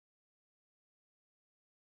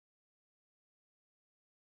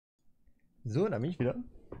So, da bin ich wieder.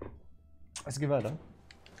 Es geht weiter.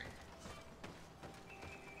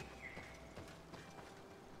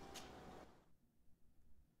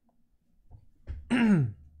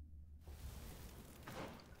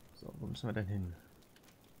 So, wo müssen wir denn hin?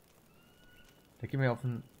 Da gehen wir ja auf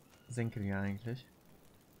den Senkel hier eigentlich.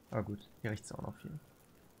 Aber gut, hier rechts ist auch noch viel.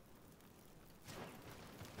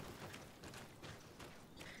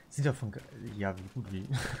 Sind ja von... Ja, wie gut wie.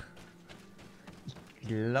 Ich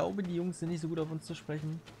glaube, die Jungs sind nicht so gut auf uns zu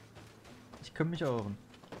sprechen. Ich könnte mich irren.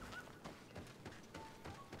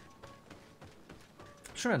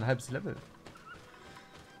 Schon ein halbes Level.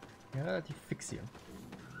 Ja, relativ fix hier.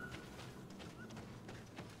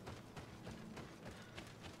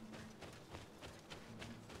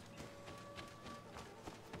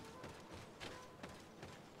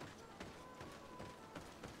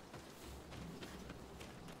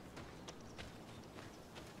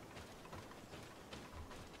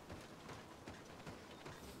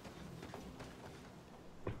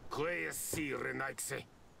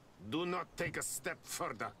 Do not take a step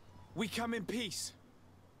further. We come in peace.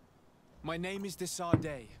 My name is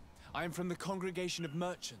Desardet. I am from the Congregation of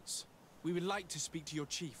Merchants. We would like to speak to your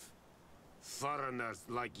chief. Foreigners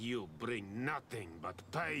like you bring nothing but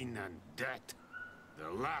pain and death. The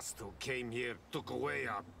last who came here took away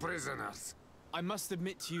our prisoners. I must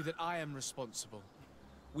admit to you that I am responsible.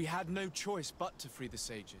 We had no choice but to free the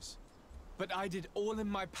sages. But I did all in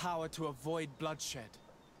my power to avoid bloodshed.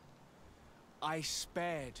 I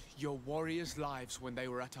spared your warriors' lives when they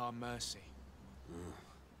were at our mercy.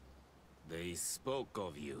 They spoke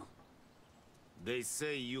of you. They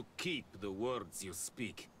say you keep the words you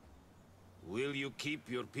speak. Will you keep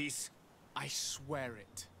your peace? I swear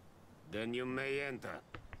it. Then you may enter.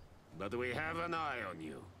 But we have an eye on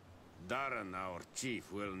you. Darren, our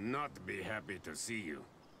chief, will not be happy to see you.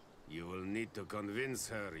 You will need to convince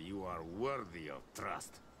her you are worthy of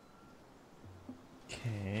trust.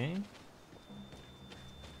 Okay.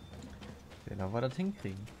 Wer wir das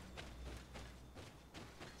hinkriegen.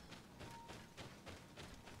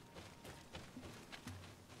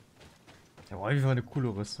 Der braucht einfach eine coole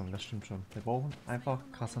Rüstung, das stimmt schon. Wir brauchen einfach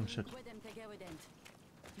krassen Shit.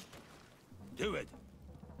 Do it.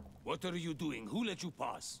 What are you doing? Who let you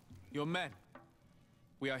pass? Your men.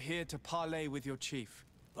 We are here to parley with your chief.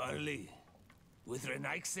 Parley? With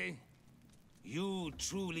Renaigse? You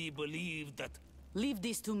truly believe that... Leave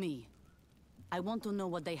this to me. I want to know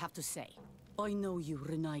what they have to say. I know you,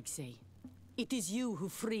 Renaigse. It is you who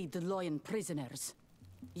freed the Loyal prisoners.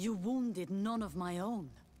 You wounded none of my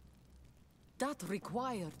own. That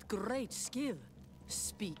required great skill.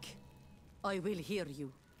 Speak. I will hear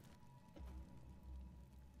you.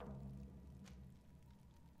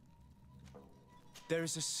 There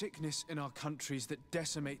is a sickness in our countries that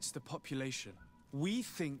decimates the population. We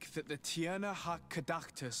think that the Tierna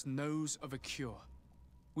Kadactus knows of a cure.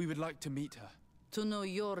 We would like to meet her. To know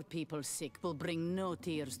your people sick will bring no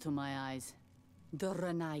tears to my eyes. The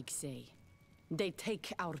Renaigse. They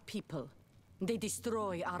take our people. They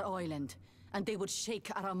destroy our island. And they would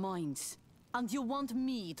shake our minds. And you want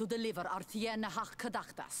me to deliver our Tierna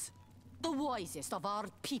Kadactus? The wisest of our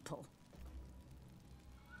people.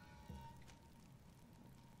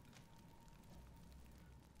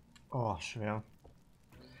 Oh, schwer.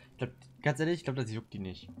 Ich glaub, ganz ehrlich, ich glaube, das juckt die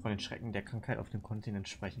nicht. Von den Schrecken der Krankheit auf dem Kontinent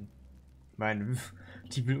sprechen. Ich meine,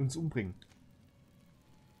 die will uns umbringen.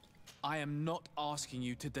 I am not asking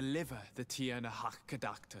you to deliver the Tierna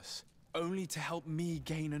Kadactus. Only to help me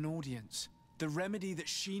gain an audience. The remedy that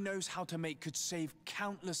she knows how to make could save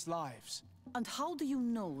countless lives. And how do you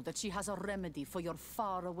know that she has a remedy for your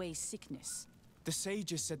faraway sickness? The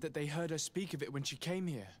sages said that they heard her speak of it when she came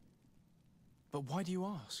here. But why do you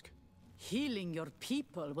ask? Healing your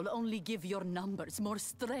people will only give your numbers more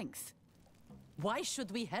strength. Why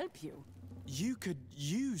should we help you? You could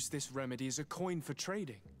use this remedy as a coin for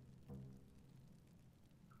trading.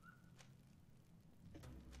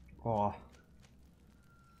 Oh.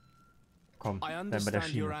 Komm, I bleib bei der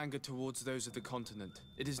understand your Schiene. anger towards those of the continent.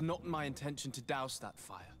 It is not my intention to douse that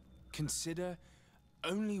fire. Consider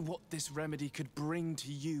only what this remedy could bring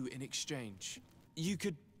to you in exchange. You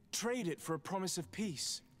could trade it for a promise of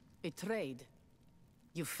peace. A trade?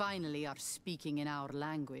 You finally are speaking in our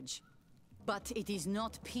language. But it is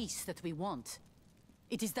not peace that we want.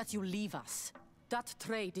 It is that you leave us. That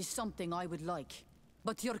trade is something I would like.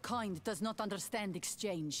 But your kind does not understand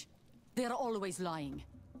exchange. They are always lying.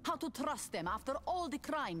 How to trust them after all the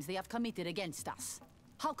crimes they have committed against us?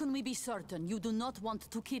 How can we be certain you do not want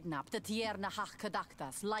to kidnap the Tierna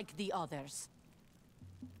Kadactus like the others?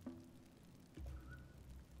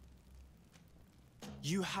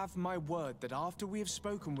 You have my word that after we have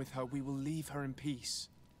spoken with her, we will leave her in peace.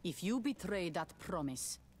 If you betray that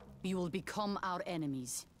promise, you will become our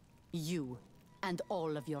enemies. You and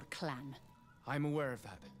all of your clan. I'm aware of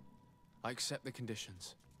that. I accept the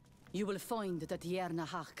conditions. You will find the Tierna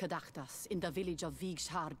Hach Kadachtas in the village of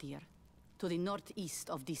Vigshardir, to the northeast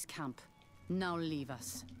of this camp. Now leave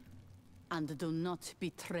us. And do not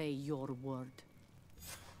betray your word.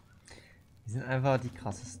 Die sind einfach die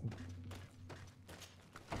krassesten.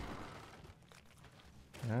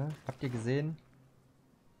 Ja, habt ihr gesehen?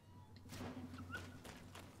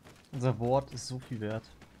 Unser Wort ist so viel wert.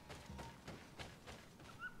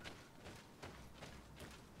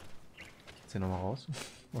 Geht's hier nochmal raus?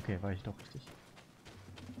 Okay, war ich doch richtig.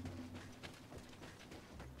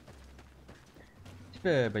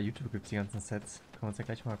 Bei YouTube gibt es die ganzen Sets. Können wir uns ja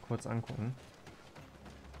gleich mal kurz angucken.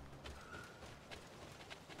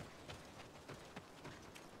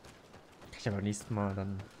 Kann ich aber beim nächsten Mal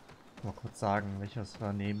dann mal kurz sagen, welches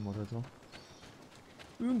wir nehmen oder so.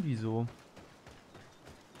 Irgendwie so.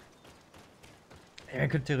 Ja, wir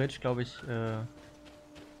können theoretisch, glaube ich,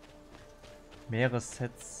 mehrere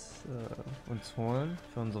Sets uns holen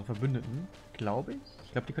für unsere Verbündeten, glaube ich.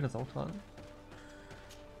 Ich glaube, die können das auch tragen.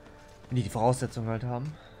 Wenn die Voraussetzungen halt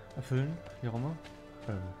haben, erfüllen, wie auch immer.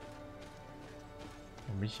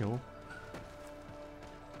 Und mich hier hoch.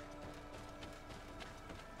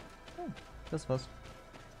 Oh, das war's.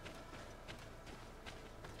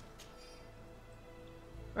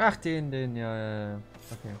 Ach, ja.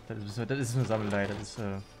 Okay, das ist eine Sammelei, das ist,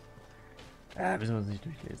 müssen wir uns nicht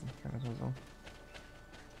durchlesen, sagen wir es mal so.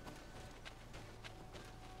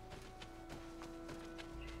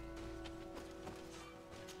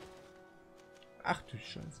 Ach du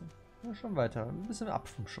Scheiße. Ja, schon weiter. Ein bisschen ab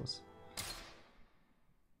vom Schuss.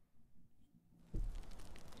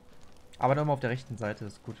 Aber nochmal auf der rechten Seite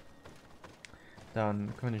ist gut. Dann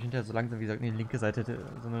können wir nicht hinterher so langsam, wie gesagt, in die linke Seite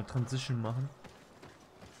so eine Transition machen.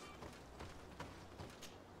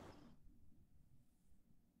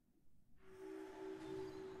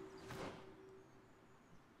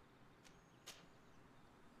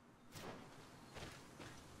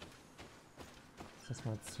 Das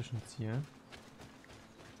mal als Zwischenziel.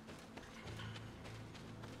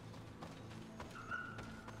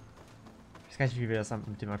 Ich weiß gar nicht, wie wir das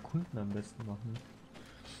mit dem Erkunden am besten machen.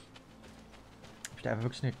 Ob ich da einfach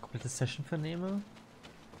wirklich eine komplette Session vernehme?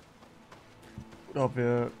 Oder ob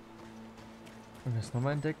wir das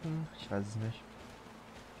nochmal entdecken? Ich weiß es nicht.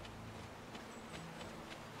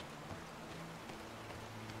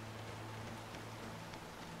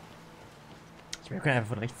 Wir können einfach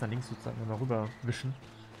von rechts nach links sozusagen mal rüber wischen.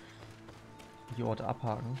 Die Orte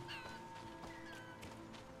abhaken.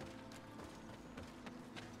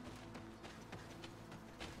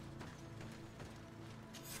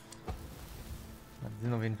 Die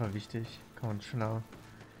sind auf jeden Fall wichtig. Kann man schneller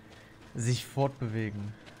sich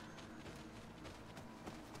fortbewegen.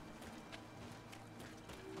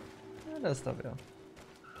 Ja, da ist da wer.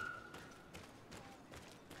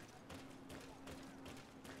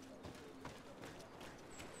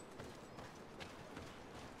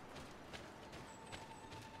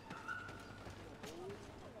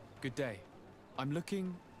 Good day. I'm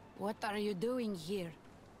looking... What are you doing here?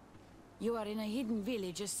 You are in a hidden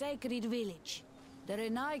village, a sacred village. The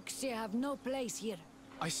Renaigse have no place here.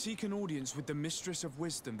 I seek an audience with the Mistress of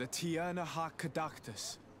Wisdom, the Tierna Hach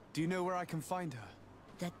Kadachtas. Do you know where I can find her?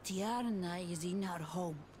 The Tierna is in her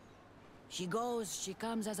home. She goes, she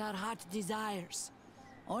comes as her heart desires.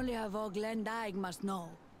 Only her Voglendaig must know.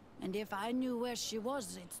 And if I knew where she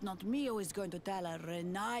was, it's not me who is going to tell her,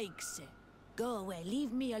 Renaigse. Go away,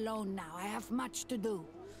 leave me alone now. I have much to do.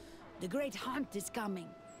 The great hunt is coming.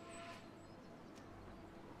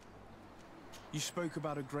 You spoke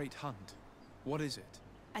about a great hunt. What is it?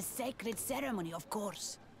 A sacred ceremony, of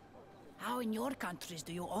course. How in your countries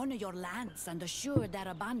do you honor your lands and assure their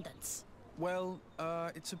abundance? Well,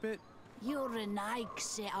 it's a bit... You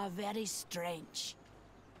Renaigse are very strange.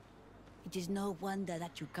 It is no wonder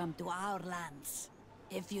that you come to our lands.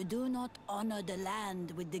 If you do not honor the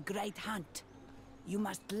land with the great hunt, you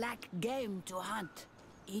must lack game to hunt.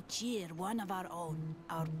 Each year, one of our own,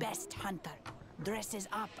 our best hunter, dresses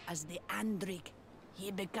up as the Andrig.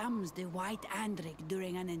 He becomes the White Andrig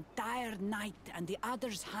during an entire night and the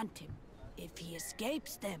others hunt him. If he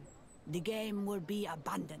escapes them, the game will be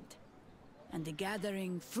abundant, and the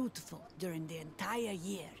gathering fruitful during the entire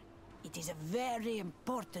year. It is a very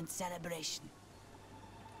important celebration.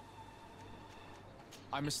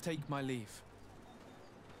 I must take my leave.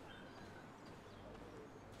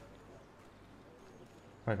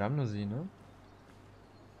 Weil wir haben nur sie, ne?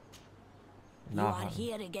 You are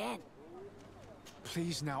here again.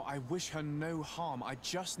 Please now, I wish her no harm. I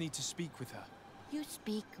just need to speak with her. You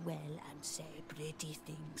speak well and say pretty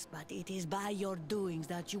things, but it is by your doings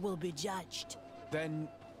that you will be judged. Then,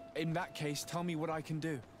 in that case, tell me what I can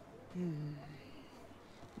do.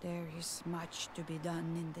 There is much to be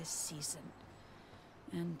done in this season.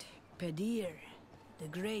 And Pedir, the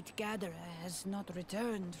great gatherer, has not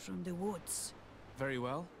returned from the woods. Very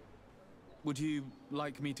well. Would you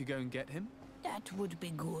like me to go and get him? That would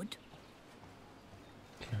be good.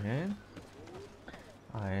 Okay.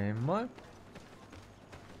 Einmal.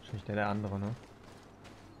 Wahrscheinlich der andere, ne?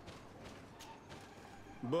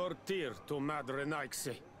 Bortir to Madre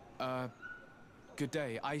Naixe. Good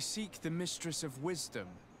day. I seek the Mistress of Wisdom,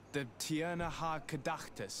 the Tierna Ha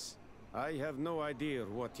Kadachtas. I have no idea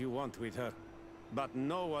what you want with her, but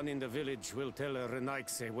no one in the village will tell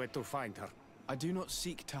Renaixe where to find her. I do not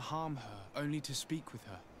seek to harm her, only to speak with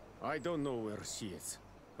her. I don't know where she is.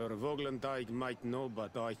 Her Voglendyke might know,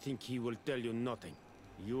 but I think he will tell you nothing.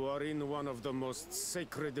 You are in one of the most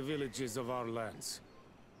sacred villages of our lands.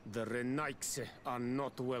 The Renaixe are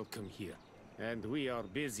not welcome here, and we are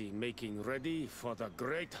busy making ready for the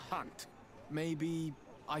great hunt. Maybe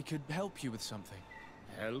I could help you with something.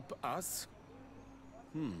 Help us?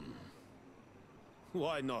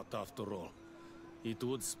 Why not, after all? It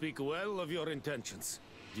would speak well of your intentions.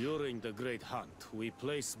 During the great hunt, we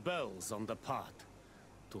place bells on the path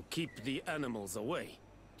to keep the animals away.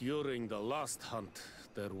 During the last hunt,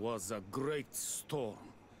 there was a great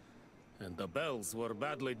storm, and the bells were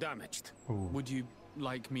badly damaged. Would you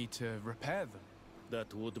like me to repair them?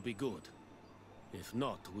 That would be good. If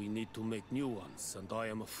not, we need to make new ones, and I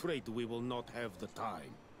am afraid we will not have the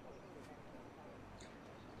time.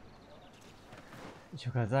 Ich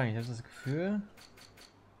wollte gerade sagen, ich habe das Gefühl,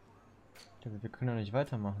 wir können ja nicht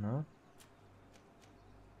weitermachen, ne?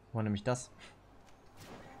 War nämlich das.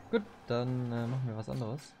 Gut, dann machen wir was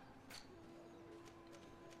anderes.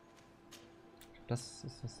 Das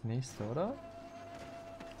ist das nächste, oder?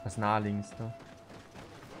 Das naheliegendste.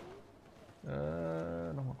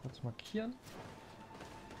 Nochmal kurz markieren.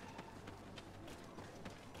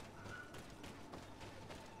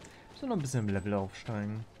 Müssen noch ein bisschen im Level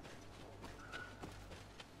aufsteigen.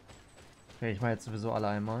 Okay, ich mache jetzt sowieso alle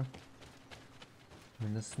einmal.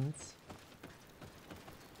 Mindestens.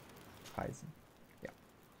 Reisen. Ja.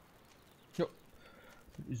 Jo.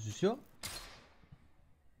 Das ist es ja.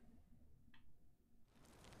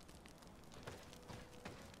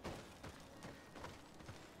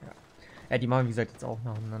 Ja, die machen wie gesagt jetzt auch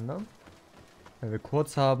nacheinander. Wenn wir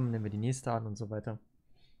kurz haben, nehmen wir die nächste an und so weiter.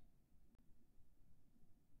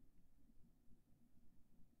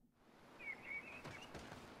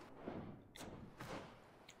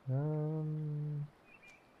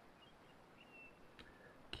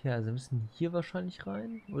 Okay, also wir müssen hier wahrscheinlich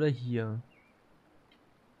rein. Oder hier.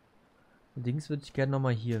 Allerdings würde ich gerne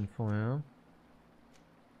nochmal hier hin vorher.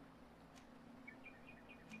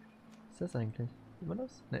 Was ist das eigentlich? Sieht man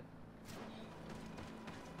das? Ne.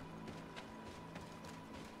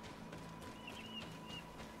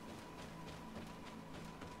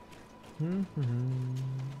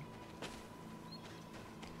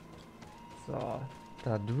 So,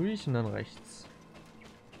 da durch und dann rechts.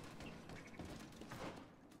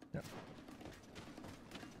 Ja.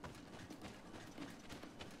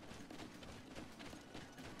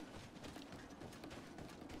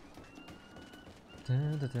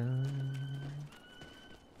 Da, da, da.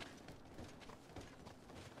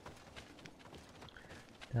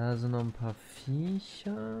 Da sind noch ein paar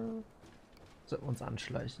Viecher. Sollten wir uns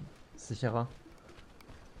anschleichen. Sicherer.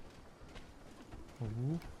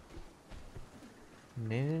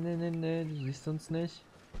 Nee, nee, nee, nee, du siehst uns nicht.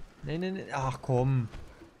 Nee, nee, nee. Ach komm.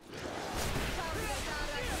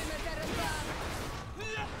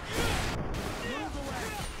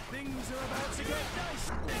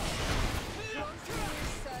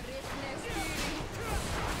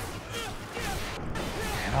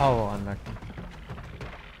 Oh, anlacken.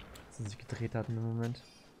 Dass sie sich gedreht hatten im Moment.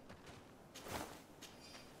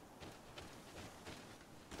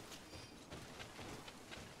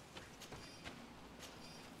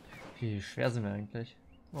 Wie schwer sind wir eigentlich?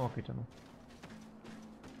 Oh, geht ja noch.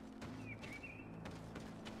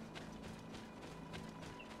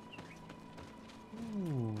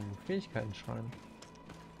 Fähigkeiten-Schrein.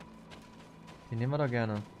 Den nehmen wir da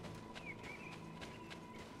gerne.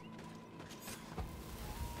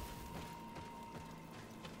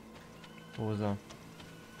 Wo ist er?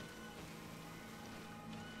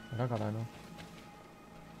 War da gerade einer?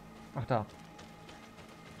 Ach, da.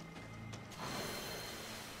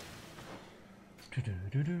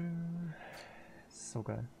 So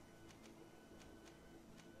geil.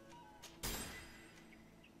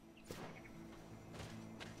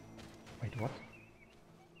 What?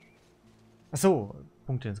 Achso,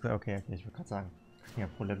 Punkte insgesamt. Okay, ich wollte gerade sagen. Ja,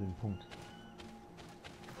 pro Level ein Punkt.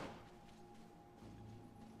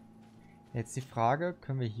 Jetzt die Frage,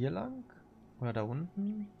 können wir hier lang? Oder da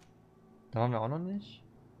unten? Da waren wir auch noch nicht.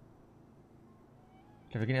 Ich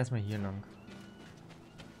glaube, wir gehen erstmal hier lang.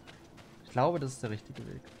 Ich glaube, das ist der richtige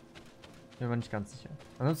Weg. Bin mir nicht ganz sicher.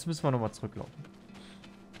 Ansonsten müssen wir nochmal zurücklaufen.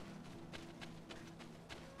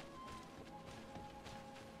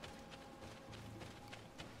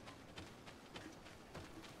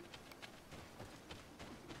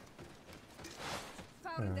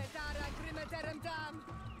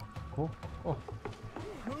 Oh, oh.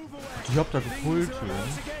 Ich hab da gepult hier.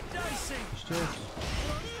 Versteht?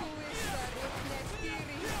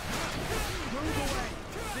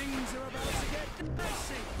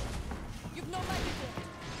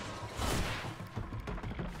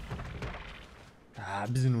 Ah,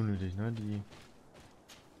 ein bisschen unnötig, ne? Die.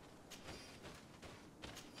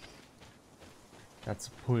 Da zu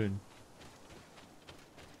pullen.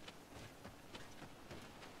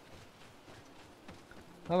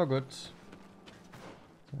 Aber gut.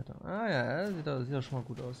 Ah ja, sieht ja schon mal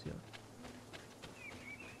gut aus hier.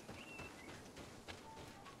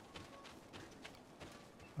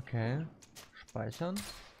 Okay. Speichern. Das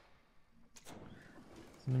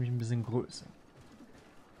ist nämlich ein bisschen größer.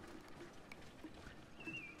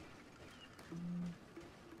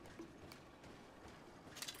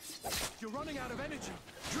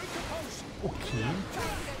 Okay.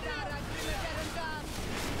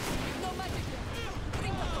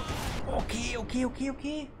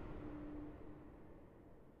 Okay.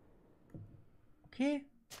 Okay.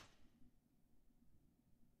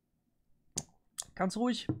 Ganz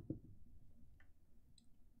ruhig.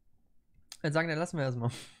 Ich würde sagen, dann lassen wir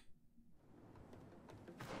erstmal.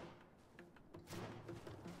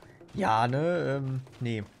 Ja, ne,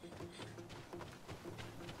 nee.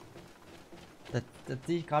 Das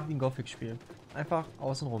sehe ich gerade wie ein Gothic-Spiel. Einfach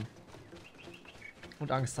außenrum.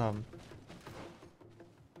 Und Angst haben.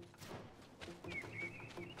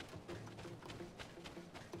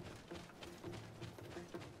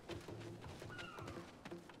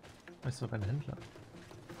 Ist sogar ein Händler.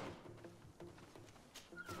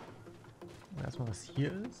 Erstmal, was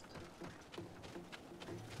hier ist.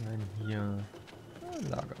 Nein, hier.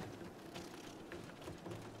 Lager.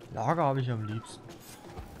 Lager habe ich am liebsten.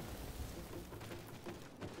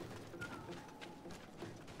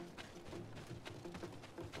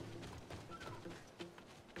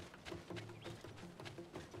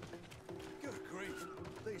 Good grief.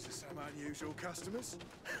 These are some unusual customers.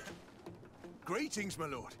 Greetings, my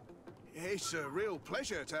lord. It's a real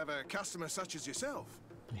pleasure to have a customer such as yourself.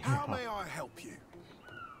 How may I help you?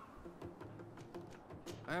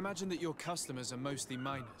 I imagine that your customers are mostly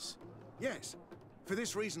miners. Yes. For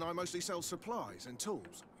this reason, I mostly sell supplies and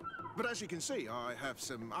tools. But as you can see, I have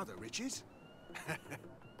some other riches.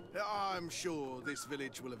 I'm sure this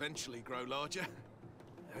village will eventually grow larger.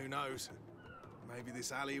 Who knows? Maybe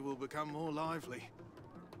this alley will become more lively.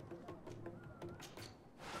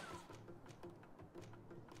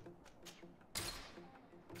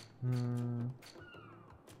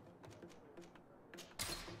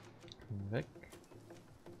 Weg.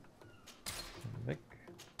 Weg.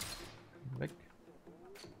 Weg.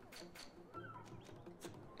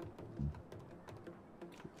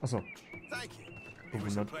 Achso. Thank you. It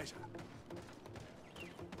was a pleasure.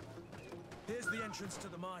 Here's the entrance to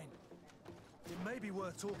the mine. It may be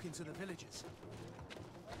worth talking to the villagers.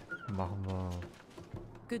 Machen wir.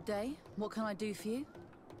 Good day. What can I do for you?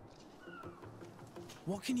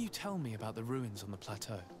 What can you tell me about the ruins on the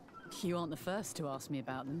plateau? You aren't the first to ask me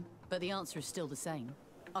about them, but the answer is still the same.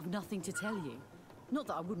 I've nothing to tell you. Not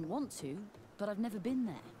that I wouldn't want to, but I've never been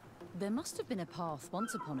there. There must have been a path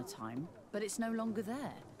once upon a time, but it's no longer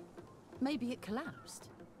there. Maybe it collapsed.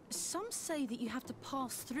 Some say that you have to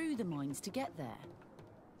pass through the mines to get there.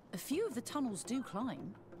 A few of the tunnels do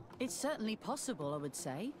climb. It's certainly possible, I would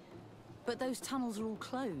say. But those tunnels are all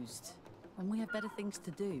closed, and we have better things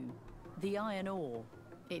to do. The iron ore,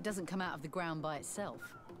 it doesn't come out of the ground by itself.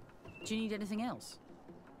 Do you need anything else?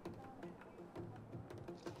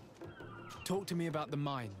 Talk to me about the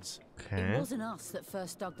mines. Okay. It wasn't us that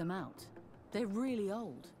first dug them out. They're really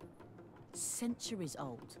old. Centuries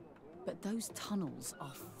old. But those tunnels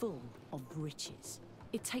are full of riches.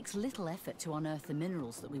 It takes little effort to unearth the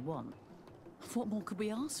minerals that we want. What more could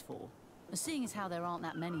we ask for? Seeing as how there aren't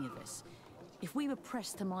that many of us, if we were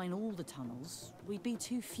pressed to mine all the tunnels, we'd be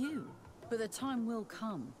too few. But the time will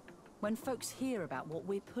come when folks hear about what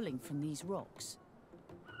we're pulling from these rocks.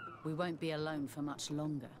 We won't be alone for much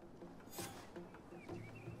longer.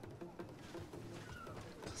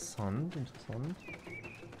 Interessant, interessant.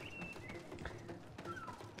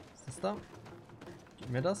 Was ist das da? Gib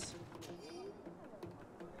mir das.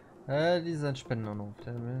 Dieser Spendenanruf.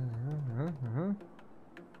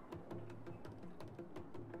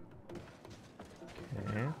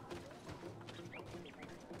 Okay.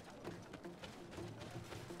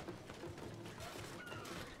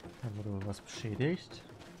 Da wurde was beschädigt.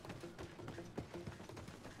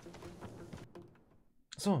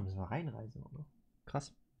 So, müssen wir reinreisen, oder?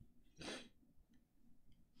 Krass.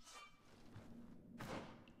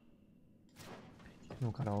 Sieht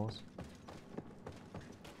nur geradeaus.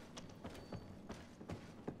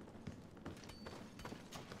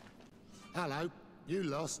 Hello, you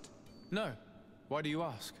lost? No. Why do you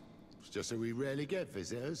ask? It's just that we rarely get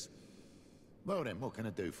visitors. Well then, what can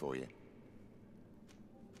I do for you?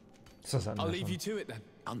 Ist das I'll anders? leave you to it then.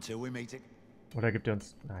 Until we meet again. Oder gibt er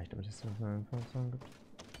uns... Nein, ich glaube nicht, dass er uns eine Information gibt.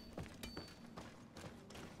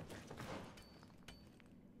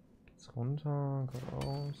 Geht's runter,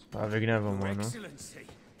 geradeaus. Ah, wir gehen einfach mal, ne? Excellency,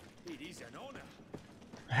 it is an honor.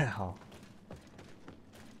 Ja.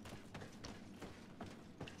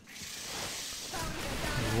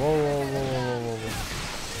 Wow, wow, wow, wow, wow, wow.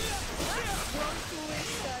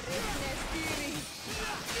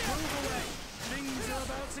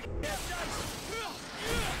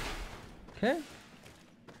 Okay.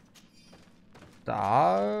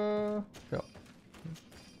 Da... Ja.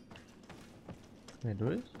 Ist mir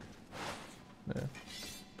durch? Ne.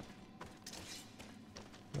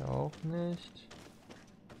 Hier auch nicht.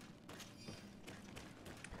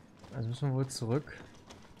 Also müssen wir wohl zurück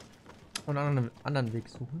und einen anderen Weg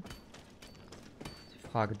suchen. Die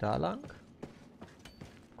Frage da lang.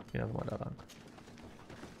 Gehen wir mal da lang.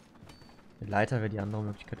 Die Leiter wäre die andere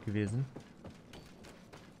Möglichkeit gewesen.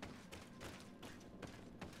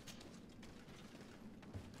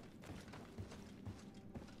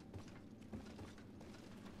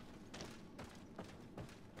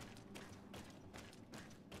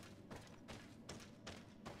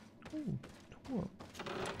 Truhe.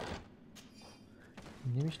 Die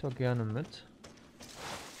nehme ich doch gerne mit.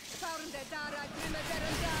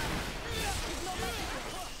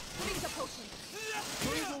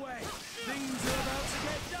 Move away! Things are about to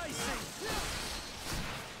get dicey!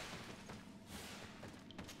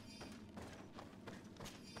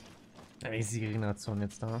 Ja, wie ist die Regeneration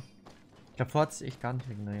jetzt da? Ich glaube, vorher hat sich echt gar nicht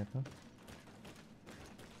regeneriert, ne?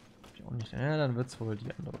 Ich auch nicht. Ja, dann wird es wohl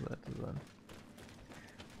die andere Seite sein.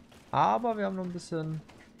 Aber wir haben noch ein bisschen...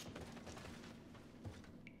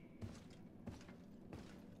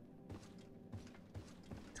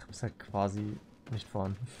 Die Treppe ist halt quasi nicht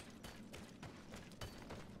vorhanden.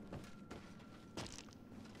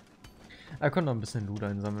 Er konnte noch ein bisschen Loot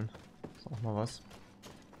einsammeln. Ist auch mal was.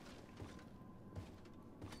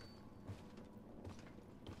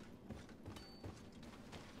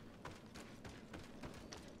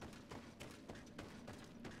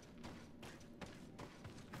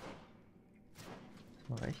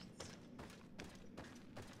 Mal rechts.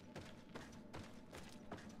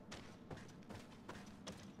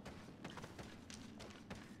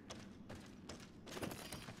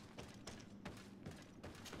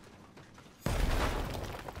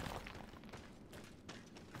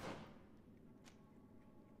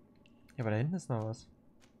 Ja, aber da hinten ist noch was.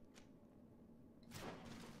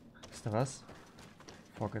 Ist da was?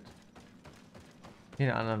 Fuck it. Nee,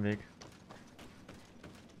 den anderen Weg.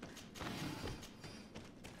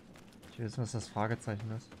 Ich will wissen, was das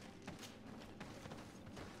Fragezeichen ist.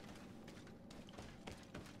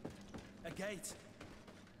 A gate.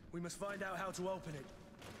 We must find out how to open it.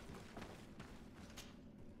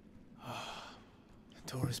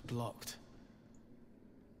 The door is blocked.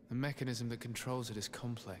 The mechanism that controls it is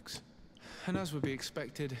complex. And as would be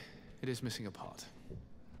expected, it is missing a part.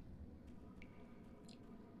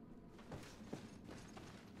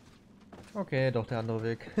 Okay, doch der andere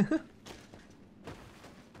Weg.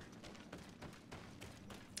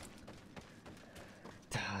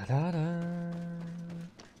 Da da da.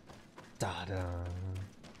 Da da.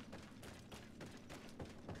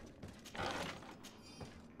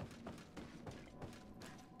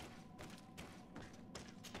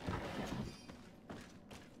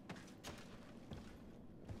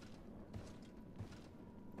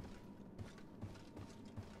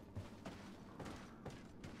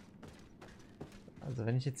 Also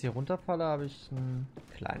wenn ich jetzt hier runterfalle, habe ich ein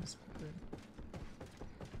kleines Problem.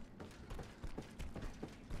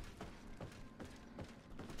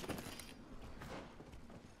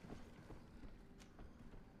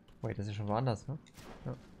 Wait, das ist ja schon woanders, ne?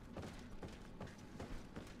 Ja.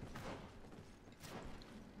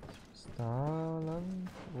 Ich muss da lang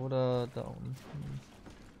oder da unten?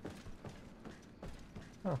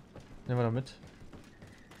 Nehmen wir da mit.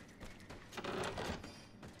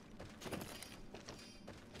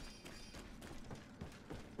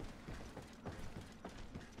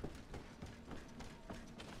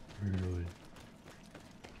 Lol.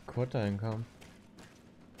 Kurt da hinkam.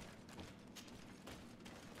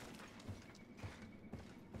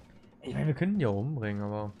 Ich meine, wir könnten die auch umbringen,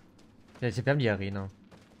 aber... Ja, wir haben die Arena.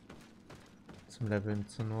 Zum Leveln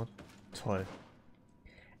zur Not. Toll.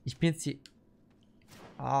 Ich bin jetzt die...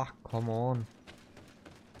 Ach, come on.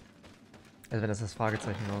 Also wenn das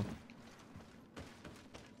Fragezeichen war.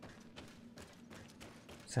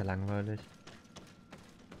 Ist ja langweilig.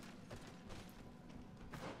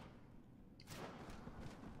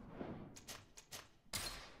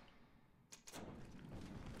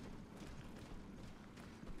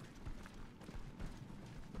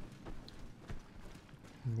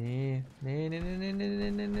 Nee.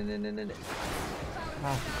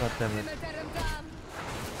 Ach Gott damit.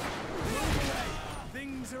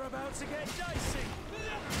 Things are about to get dicey.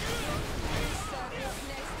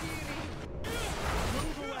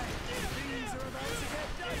 Move away. Things are about to get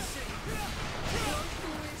dicey.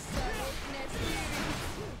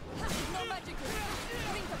 No magical.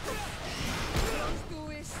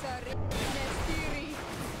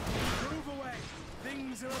 Move away.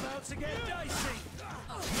 Things are about to get dicey.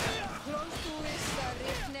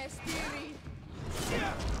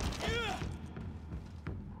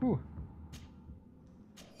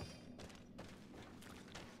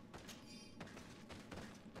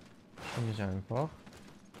 Schon nicht einfach.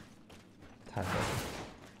 Teilweise.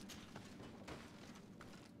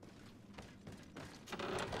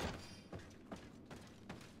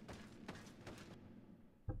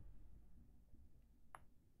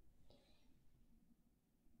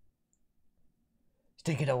 Ich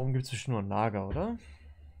denke, da oben gibt es bestimmt nur ein Lager, oder?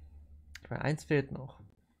 Ich meine, eins fehlt noch.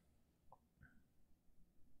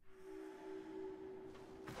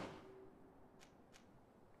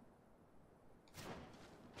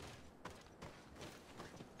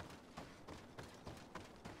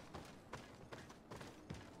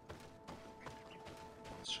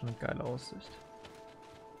 Das ist schon eine geile Aussicht.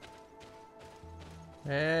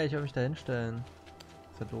 Hey, ich will mich da hinstellen.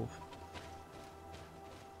 Ist ja doof.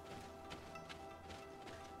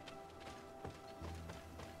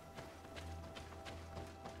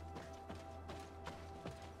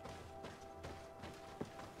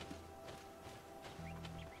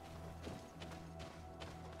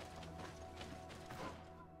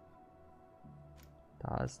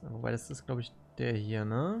 Da ist, wobei das ist, glaube ich, der hier,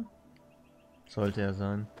 ne? Sollte er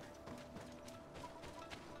sein.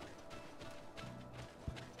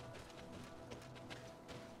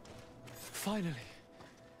 Finally,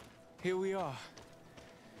 here we are.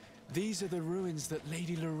 These are the ruins that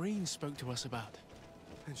Lady Lorene spoke to us about.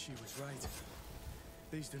 And she was right.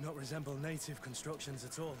 These do not resemble native constructions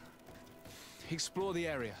at all. Explore the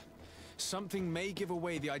area. Something may give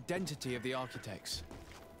away the identity of the architects.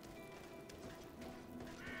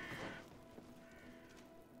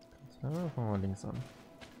 So, fangen wir links an.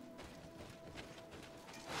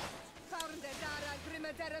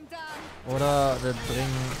 Oder wir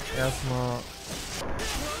bringen erstmal.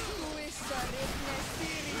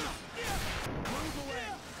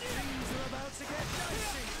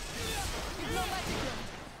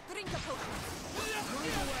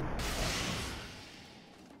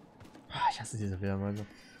 Ich hasse diese Fledermäuse.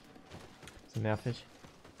 So nervig.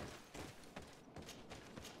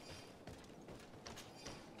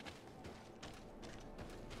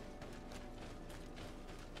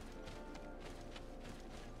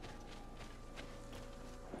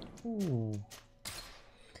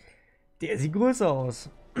 Der sieht größer aus.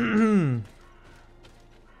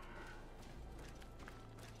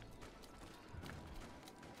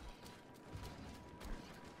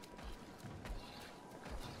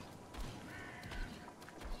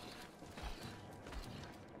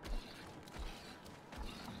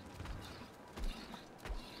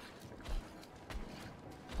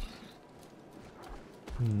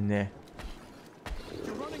 Ne.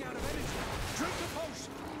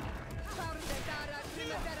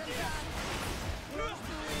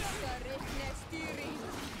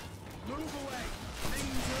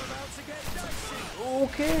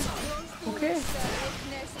 Okay. Okay.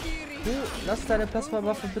 Du, lass deine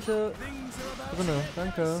Plasmawaffe bitte drinne.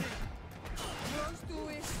 Danke.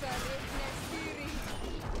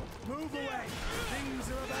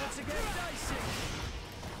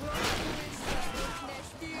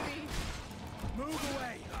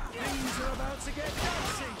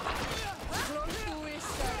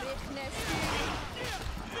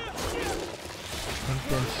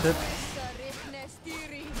 Und den Shit.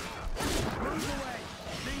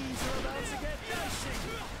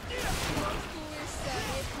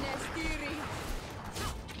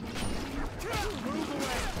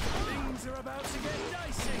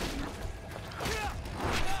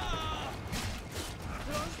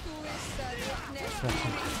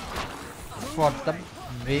 verdammt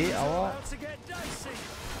weh, aua.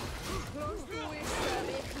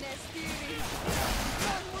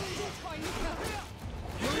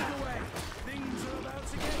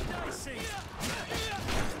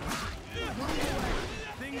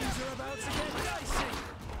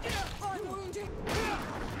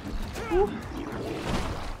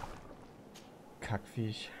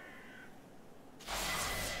 Kackviech.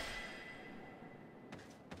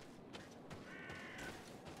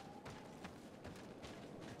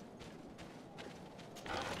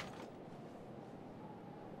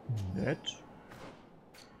 Nett.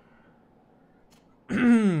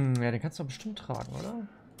 Ja, den kannst du doch bestimmt tragen, oder?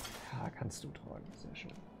 Ja, kannst du tragen. Sehr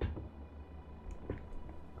schön.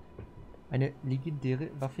 Eine legendäre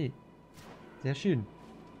Waffe. Sehr schön.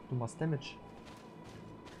 Du machst Damage.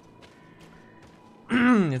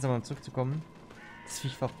 Jetzt aber zurückzukommen. Das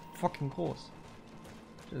Viech war fucking groß.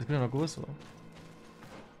 Das ist noch größer.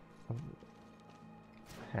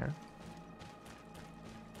 Hä?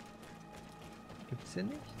 Gibt's hier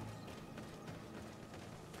nicht?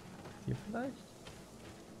 Hier vielleicht?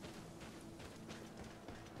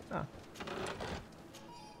 Ah.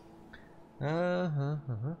 Aha,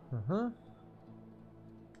 aha, aha.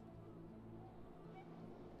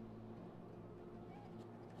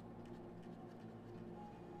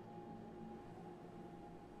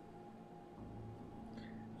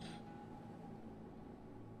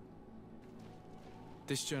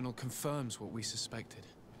 This journal confirms what we suspected.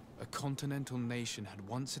 A continental nation had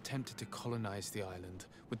once attempted to colonize the island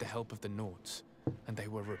with the help of the Nords, and they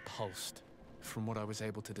were repulsed. From what I was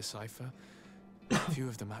able to decipher, few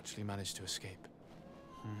of them actually managed to escape.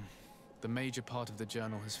 The major part of the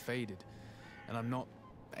journal has faded, and I'm not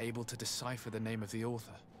able to decipher the name of the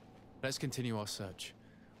author. Let's continue our search.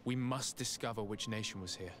 We must discover which nation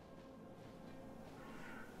was here.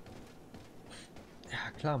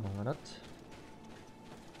 Ja, klar, machen wir das.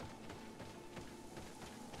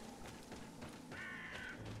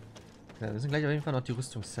 Ja, wir müssen gleich auf jeden Fall noch die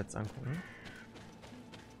Rüstungssets angucken.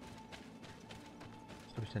 Das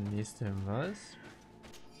ist, glaube ich, der nächste Hinweis.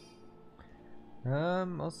 Ah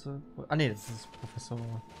ne, das ist Professor.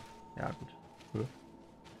 Ja, gut. Cool.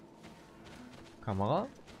 Kamera.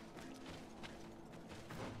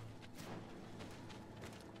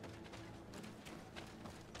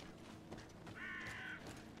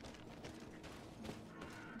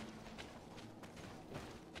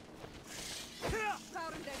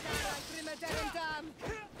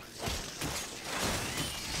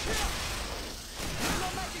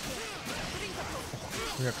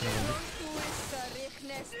 Ja,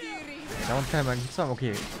 da und keine Magie zu haben.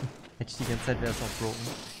 Okay. Hätte ich die ganze Zeit, wäre es auch broken.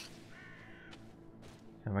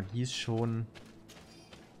 Ja, Magie ist schon.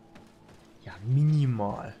 Ja,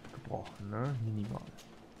 minimal gebrochen, ne? Minimal.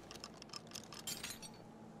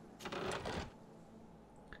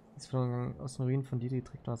 Jetzt von aus den Ruinen von Didi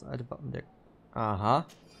trägt noch das alte Wappen der. Aha.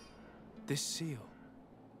 This seal.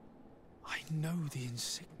 I know the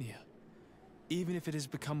insignia. Even if it has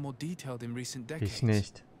become more detailed in recent decades. Ich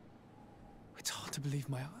nicht. It's hard to believe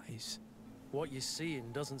my eyes. What you're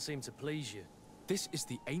seeing doesn't seem to please you. This is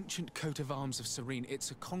the ancient coat of arms of Serene.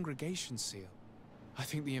 It's a congregation seal. I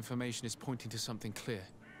think the information is pointing to something clear.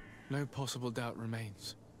 No possible doubt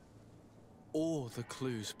remains. All the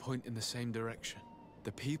clues point in the same direction.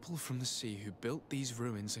 The people from the sea who built these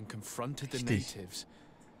ruins and confronted the natives.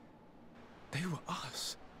 They were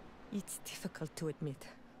us. It's difficult to admit.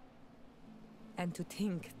 And to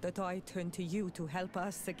think that I turn to you to help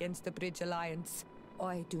us against the Bridge Alliance.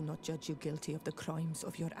 I do not judge you guilty of the crimes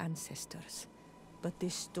of your ancestors. But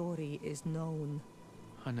this story is known.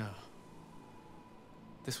 I know.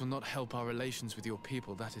 This will not help our relations with your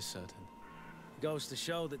people, that is certain. Goes to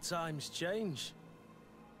show that times change.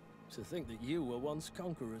 To think that you were once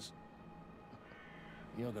conquerors.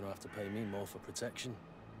 You're gonna have to pay me more for protection.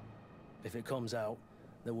 If it comes out,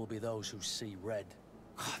 there will be those who see red.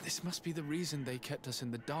 This must be the reason they kept us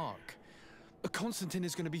in the dark. Constantine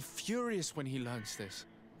is going to be furious when he learns this.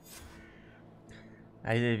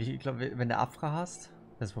 Also, ich glaube, wenn du Afra hast,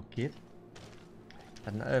 das überhaupt geht,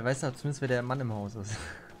 dann weißt du zumindest, wer der Mann im Haus ist.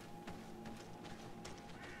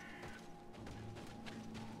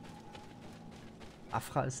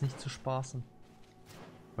 Afra ist nicht zu spaßen.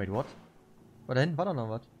 Wait, what? Oh, da hinten war doch noch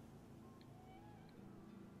was.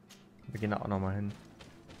 Wir gehen da auch noch mal hin.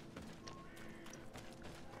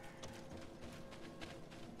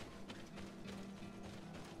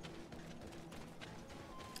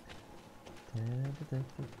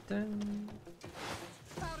 Dann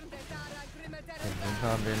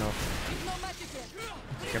haben wir noch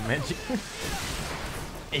Magic.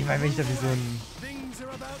 Ich meine, wenn ich da wie so ein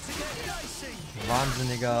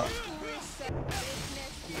Wahnsinniger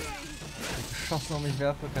Geschossen um mich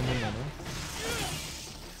werfe, kein Wunder, ne?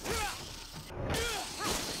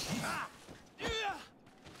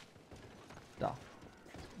 Da.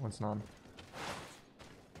 Uns nah an.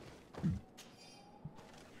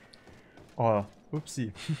 Oh,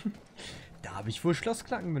 upsi. Da habe ich wohl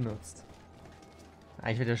Schlossknacken benutzt.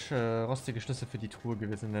 Eigentlich wäre der rostige Schlüssel für die Truhe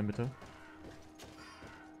gewesen in der Mitte.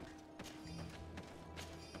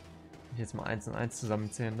 Wenn ich jetzt mal 1 und 1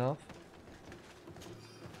 zusammenzählen darf.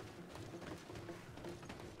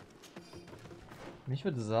 Und ich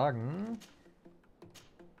würde sagen,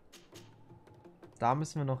 da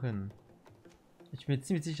müssen wir noch hin. Ich bin mir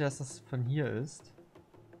ziemlich sicher, dass das von hier ist.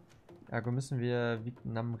 Ergo müssen wir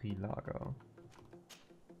Vietnamri-Lager.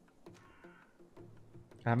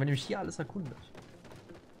 Da haben wir nämlich hier alles erkundet.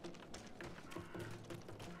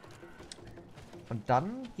 Und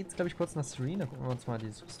dann geht es, glaube ich, kurz nach Serena. Gucken wir uns mal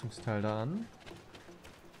dieses Rüstungsteil da an.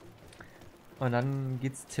 Und dann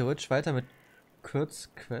geht es theoretisch weiter mit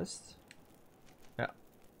Kurt's Quest. Ja.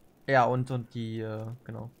 Ja, und die,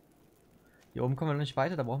 genau. Hier oben kommen wir noch nicht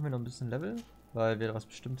weiter, da brauchen wir noch ein bisschen Level, weil wir was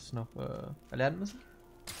Bestimmtes noch erlernen müssen.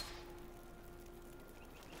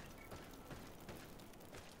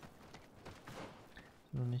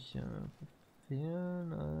 Noch nicht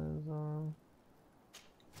verfehlen, also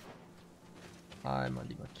einmal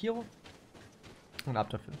die Markierung und ab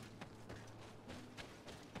dafür.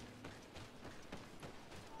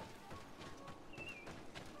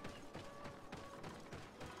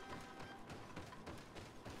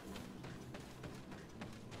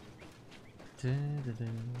 Ich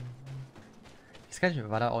weiß gar nicht,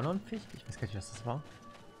 war da auch noch ein Fisch? Ich weiß gar nicht, was das war.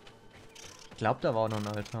 Ich glaube, da war auch noch ein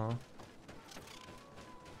Altar.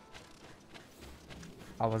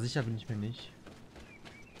 Aber sicher bin ich mir nicht.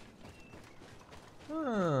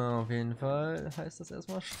 Auf jeden Fall heißt das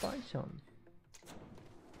erstmal speichern.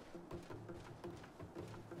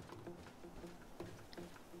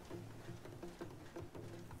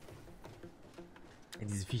 Ja,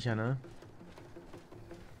 diese Viecher, ne?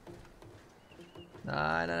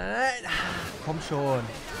 Nein, nein, nein, nein. Komm schon.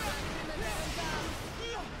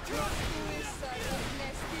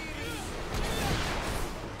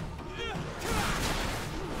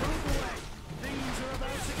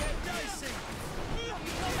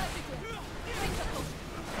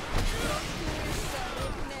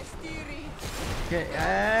 Okay,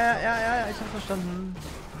 ja, ich hab's verstanden.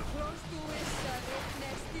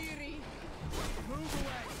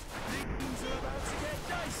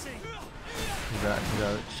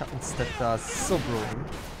 Dieser Schattenstep da ist so broken.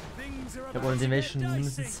 Ich habe ohne den wäre ich schon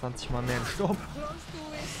mindestens 20 Mal mehr gestorben.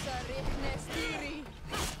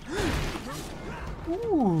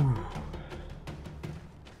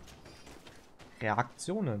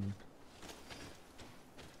 Reaktionen.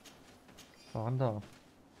 Was waren da?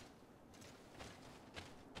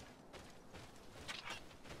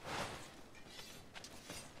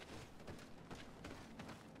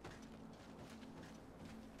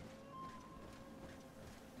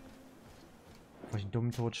 Bevor ich einen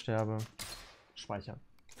dummen Tod sterbe. Speichern.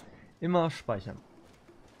 Immer speichern.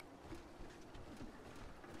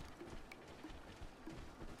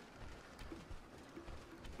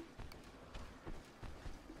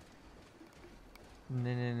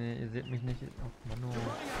 Nee, ihr seht mich nicht. Ach, Mano.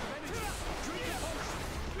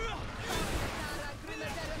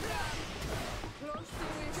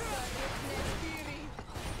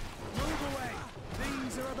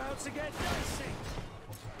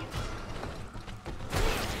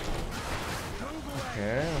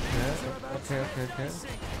 Okay.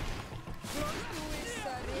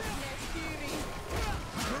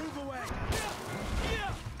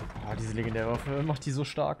 Oh, diese legendäre Waffe macht die so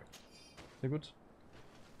stark. Sehr gut.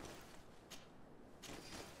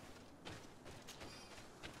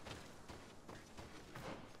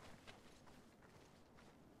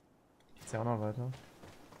 Geht's ja auch noch weiter.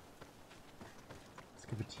 Was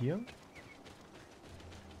gibt es hier?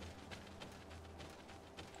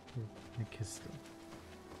 Eine Kiste.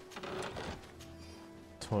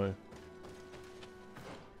 Toll.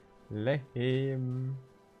 Lame.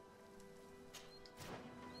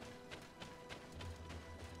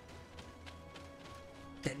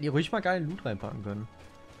 Da hätten die ruhig mal geilen Loot reinpacken können.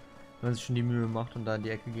 Wenn man sich schon die Mühe macht und da in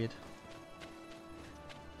die Ecke geht.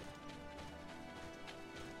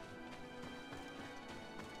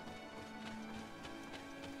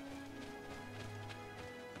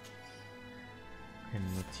 Eine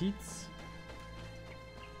Notiz.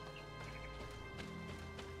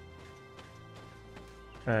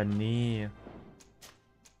 Nee.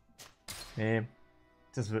 Nee.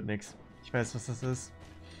 Das wird nix. Ich weiß, was das ist.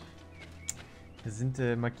 Das sind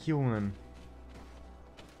Markierungen,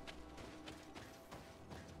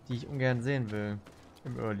 die ich ungern sehen will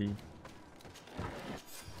im Early.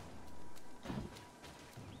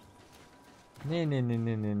 Nee, nee, nee,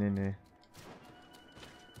 nee, nee, nee, nee.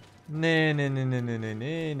 Nee, nee, nee, nee, nee, nee,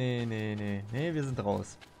 nee, nee, nee, nee, nee, wir sind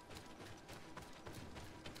raus.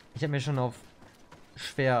 Ich habe mir schon auf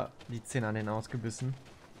schwer die Zähne an den ausgebissen.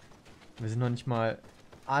 Wir sind noch nicht mal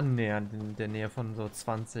annähernd in der Nähe von so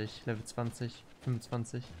 20, Level 20,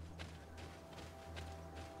 25.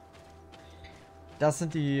 Das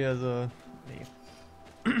sind die, also,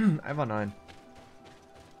 nee. Einfach nein.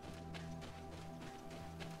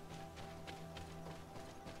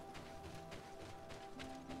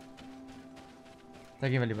 Da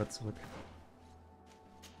gehen wir lieber zurück.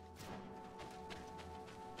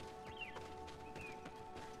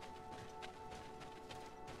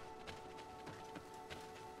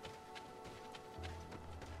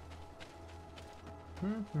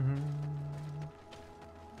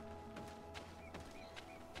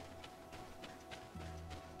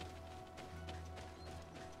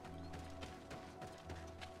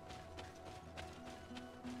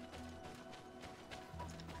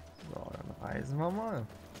 So, dann reisen wir mal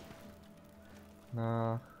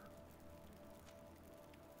nach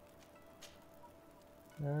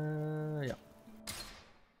ja.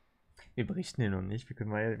 Wir berichten den noch nicht. Wir können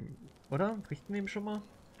mal, oder? Berichten wir ihm schon mal?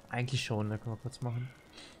 Eigentlich schon, da können wir kurz machen.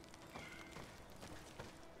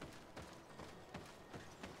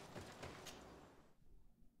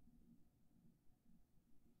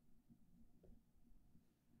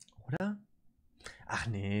 Oder? Ach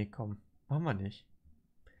nee, komm. Machen wir nicht.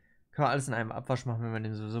 Können wir alles in einem Abwasch machen, wenn wir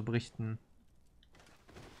den sowieso berichten.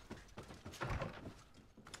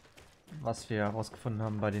 Was wir herausgefunden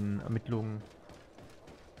haben bei den Ermittlungen.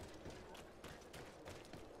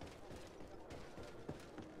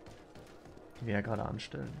 Die wir ja gerade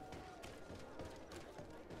anstellen.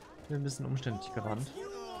 Ich bin ein bisschen umständlich gerannt.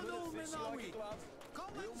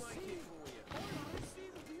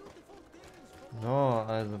 So,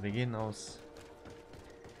 also wir gehen aus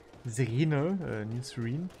Serene, New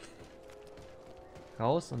Serene,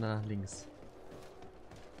 raus und dann nach links.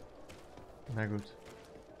 Na gut.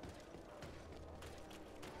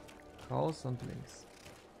 Raus und links.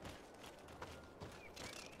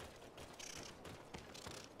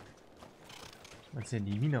 Jetzt hier in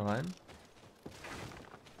die Mine rein.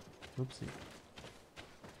 Upsi.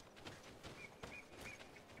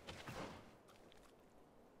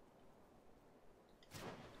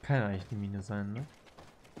 Kann eigentlich die Mine sein, ne?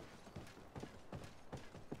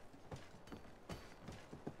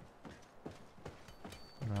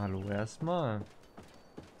 Na, hallo erstmal.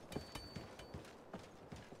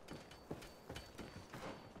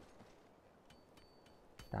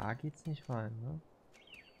 Da geht's nicht rein, ne?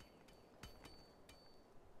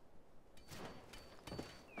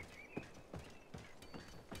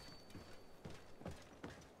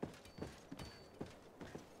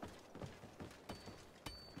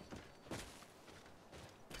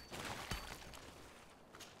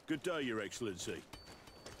 Good day, Your Excellency.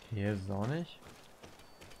 Hier ist es auch nicht.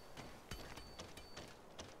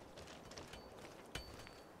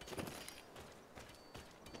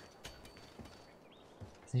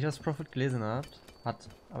 Ist nicht, was Prophet gelesen hat,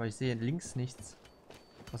 aber ich sehe links nichts.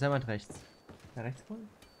 Was er meint rechts. Ja, rechts wohl?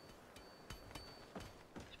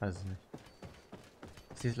 Ich weiß es nicht.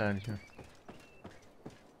 Ich sehe es leider nicht mehr.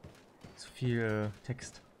 Zu viel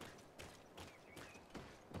Text.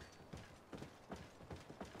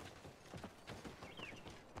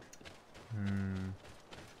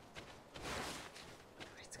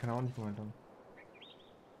 Rechts kann er auch nicht momentan.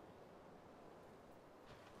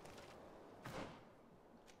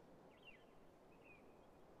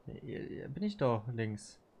 Hier bin ich doch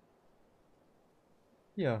links.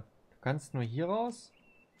 Hier. Du kannst nur hier raus.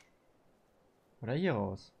 Oder hier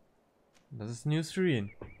raus. Und das ist New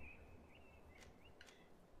Serene.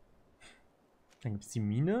 Dann gibt es die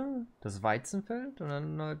Mine, das Weizenfeld und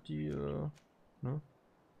dann halt die, ne?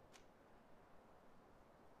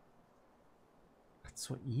 Ach,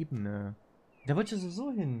 zur Ebene. Da wollte ich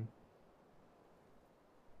so hin.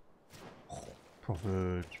 Oh,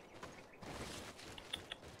 Prophet.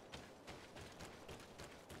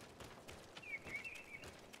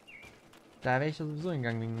 Da wäre ich ja sowieso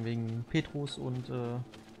hingegangen, wegen Petrus und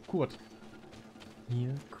Kurt.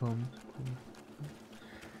 Hier kommt Kurt.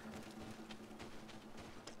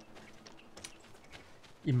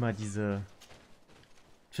 Immer diese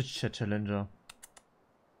Twitch-Chat-Challenger.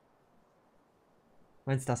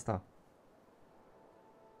 Meinst das da?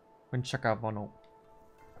 Mein Chaka Wono.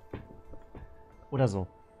 Oder so.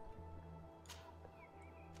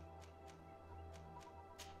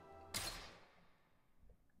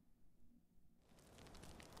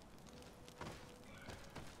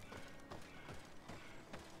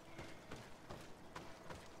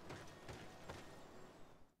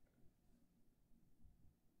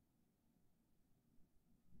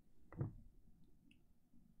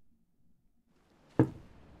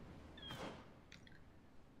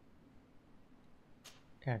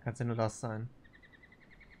 Ja, kann es ja nur das sein.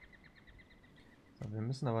 So, wir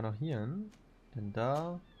müssen aber noch hier hin, denn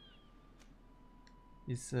da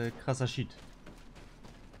ist krasser Shit.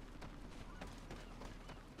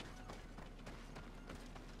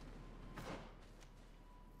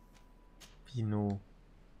 Pino.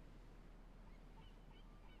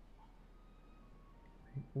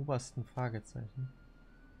 Den obersten Fragezeichen.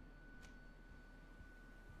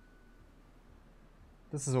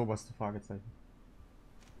 Das ist das oberste Fragezeichen.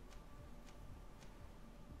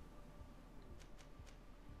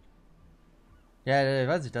 Ja,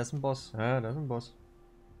 weiß ich, da ist ein Boss. Ja, da ist ein Boss.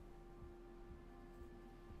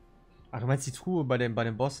 Ach, du meinst die Truhe bei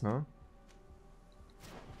dem Boss, ne?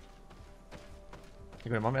 Ja,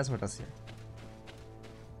 gut, dann machen wir erstmal das hier.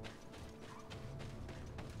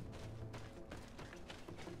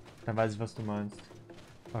 Dann weiß ich, was du meinst.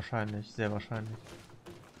 Wahrscheinlich, sehr wahrscheinlich.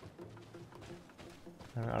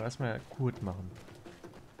 Aber erstmal Kurt machen.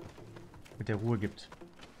 Mit der Ruhe gibt.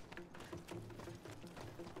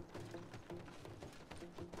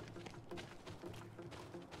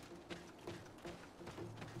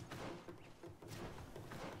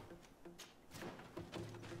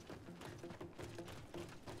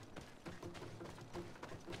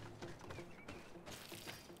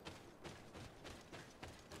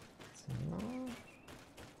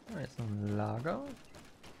 Jetzt noch ein Lager.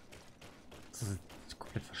 Das ist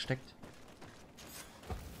komplett versteckt.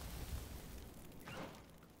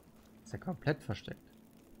 Das ist ja komplett versteckt.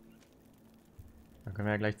 Dann können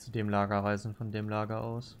wir ja gleich zu dem Lager reisen, von dem Lager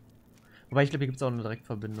aus. Wobei, ich glaube, hier gibt es auch eine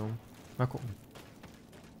Direktverbindung. Mal gucken.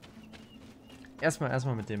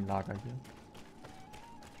 Erstmal mit dem Lager hier.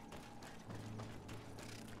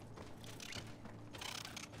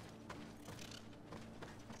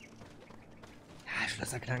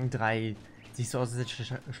 Schlösserknacken 3. Siehst du aus, als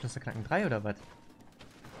hätte Schlösserknacken 3 oder was?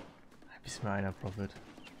 Bis mir einer profit.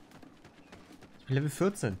 Ich bin Level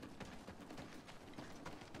 14.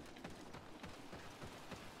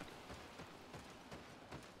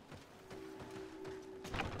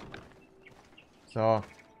 So.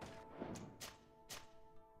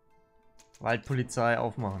 Waldpolizei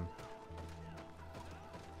aufmachen.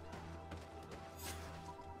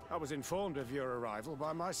 I was informed of your arrival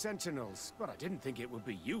by my sentinels, but I didn't think it would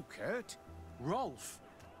be you, Kurt. Rolf,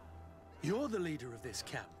 you're the leader of this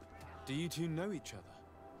camp. Do you two know each other?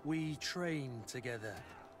 We train together.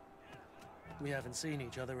 We haven't seen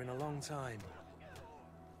each other in a long time.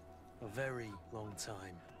 A very long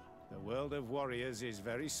time. The world of warriors is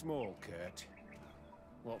very small, Kurt.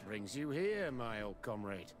 What brings you here, my old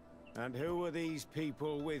comrade? And who are these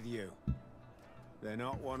people with you? They're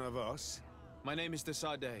not one of us? My name is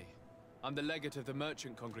Desade. I'm the legate of the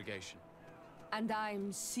merchant congregation. And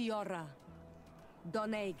I'm Siora,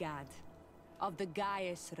 Donegad, of the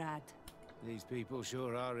Gaius Rad. These people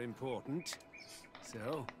sure are important.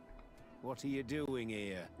 So, what are you doing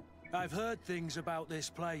here? I've heard things about this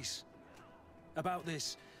place. About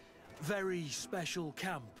this very special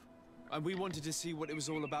camp. And we wanted to see what it was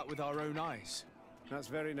all about with our own eyes. That's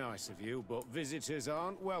very nice of you, but visitors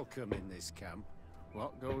aren't welcome in this camp.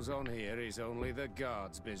 What goes on here is only the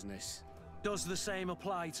guard's business. Does the same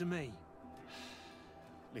apply to me?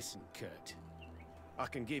 Listen, Kurt. I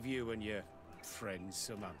can give you and your friends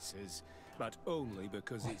some answers, but only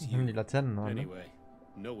because it's you. Anyway,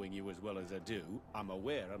 knowing you as well as I do, I'm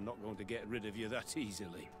aware I'm not going to get rid of you that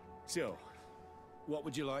easily. So, what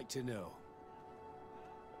would you like to know?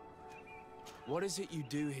 What is it you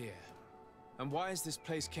do here? And why is this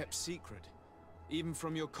place kept secret? Even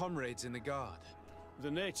from your comrades in the guard? The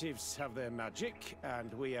natives have their magic,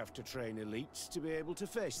 and we have to train elites to be able to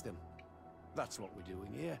face them. That's what we're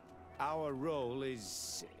doing here. Our role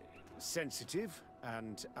is sensitive,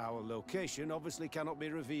 and our location obviously cannot be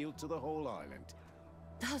revealed to the whole island.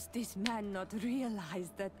 Does this man not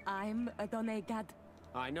realize that I'm a Donegad?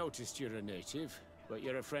 I noticed you're a native, but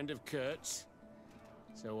you're a friend of Kurt's,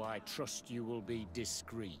 so I trust you will be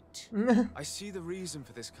discreet. I see the reason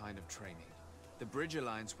for this kind of training. The Bridge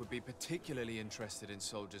Alliance would be particularly interested in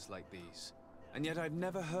soldiers like these. And yet I've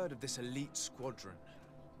never heard of this elite squadron.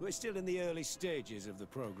 We're still in the early stages of the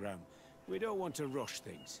program. We don't want to rush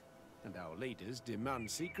things. And our leaders demand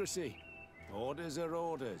secrecy. Orders are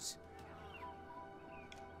orders.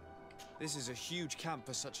 This is a huge camp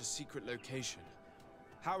for such a secret location.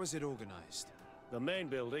 How is it organized? The main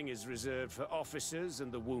building is reserved for officers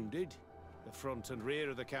and the wounded. The front and rear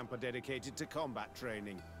of the camp are dedicated to combat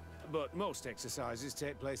training. But most exercises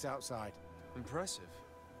take place outside. Impressive.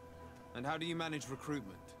 And how do you manage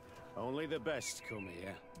recruitment? Only the best come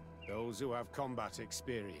here. Those who have combat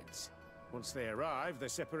experience. Once they arrive, they're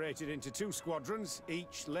separated into 2 squadrons,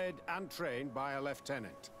 each led and trained by a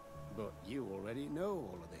lieutenant. But you already know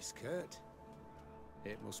all of this, Kurt.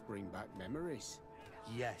 It must bring back memories.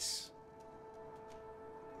 Yes.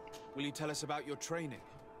 Will you tell us about your training?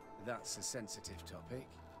 That's a sensitive topic.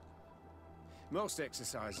 Most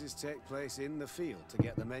exercises take place in the field to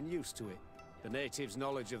get the men used to it. The natives'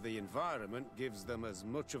 knowledge of the environment gives them as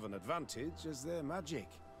much of an advantage as their magic.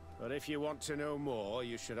 But if you want to know more,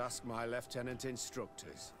 you should ask my lieutenant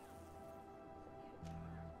instructors.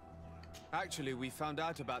 Actually, we found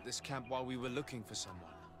out about this camp while we were looking for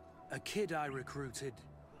someone. A kid I recruited.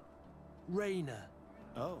 Rainer.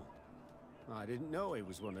 Oh. I didn't know he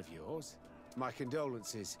was one of yours. My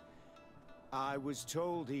condolences. I was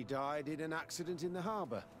told he died in an accident in the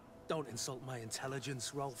harbor. Don't insult my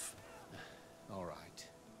intelligence, Rolf. All right.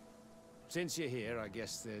 Since you're here, I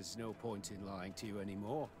guess there's no point in lying to you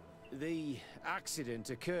anymore. The accident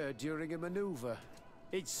occurred during a maneuver.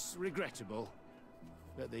 It's regrettable,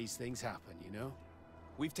 but these things happen, you know?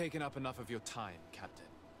 We've taken up enough of your time, Captain.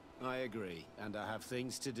 I agree, and I have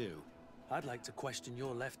things to do. I'd like to question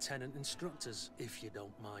your lieutenant instructors, if you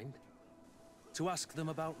don't mind. To ask them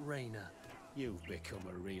about Rainer. You've become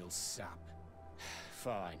a real sap.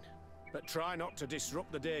 Fine. But try not to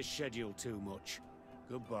disrupt the day's schedule too much.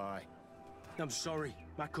 Goodbye. I'm sorry.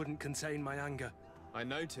 I couldn't contain my anger. I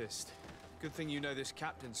noticed. Good thing you know this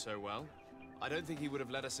captain so well. I don't think he would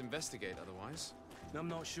have let us investigate otherwise. I'm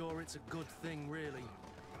not sure it's a good thing, really.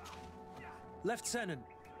 Lieutenant.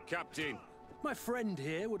 Captain. My friend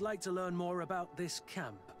here would like to learn more about this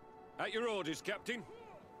camp. At your orders, Captain.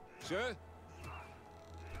 Sir?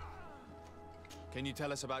 Can you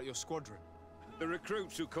tell us about your squadron? The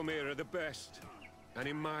recruits who come here are the best. And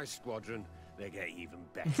in my squadron, they get even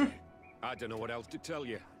better. I don't know what else to tell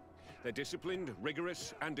you. They're disciplined,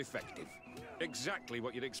 rigorous, and effective. Exactly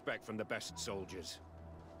what you'd expect from the best soldiers.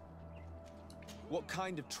 What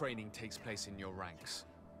kind of training takes place in your ranks?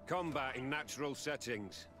 Combat in natural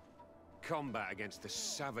settings. Combat against the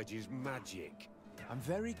savages' magic. I'm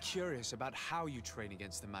very curious about how you train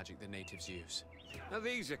against the magic the natives use. Now,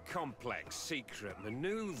 these are complex, secret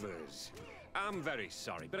maneuvers. I'm very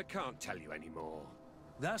sorry, but I can't tell you anymore.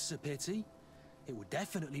 That's a pity. It would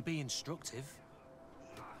definitely be instructive.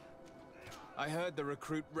 I heard the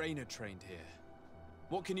recruit Rainer trained here.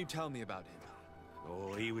 What can you tell me about him?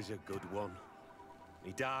 Oh, he was a good one.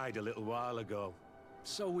 He died a little while ago.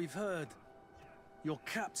 So we've heard. Your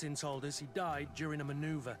captain told us he died during a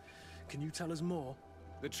maneuver. Can you tell us more?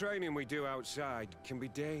 The training we do outside can be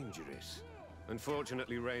dangerous.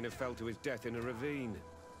 Unfortunately, Rainer fell to his death in a ravine.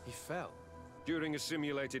 He fell? During a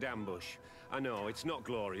simulated ambush. I know, it's not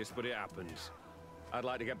glorious, but it happens. I'd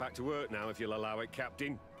like to get back to work now, if you'll allow it,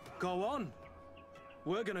 Captain. Go on.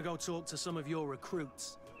 We're gonna go talk to some of your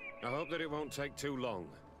recruits. I hope that it won't take too long.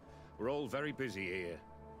 We're all very busy here.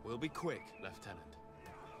 We'll be quick, Lieutenant.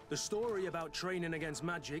 The story about training against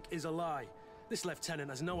magic is a lie. This lieutenant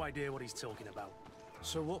has no idea what he's talking about.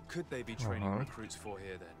 So what could they be training recruits for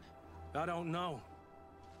here, then? I don't know.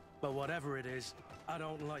 But whatever it is, I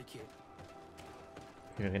don't like it.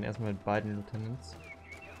 Wir reden erstmal mit beiden Lieutenants.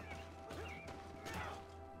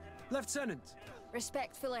 Lieutenant!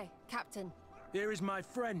 Respectfully, Captain. Here is my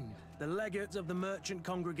friend, the legate of the merchant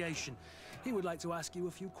congregation. He would like to ask you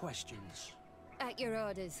a few questions. At your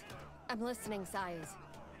orders. I'm listening, sires.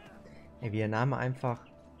 Ey, wie der Name einfach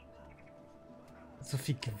so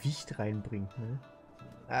viel Gewicht reinbringt, ne?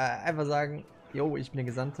 Einfach sagen, yo, ich bin der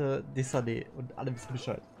Gesandte Dessalé und alle wissen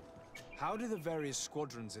Bescheid. How do the various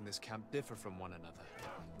squadrons in this camp differ from one another?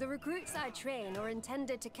 The recruits I train are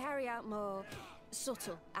intended to carry out more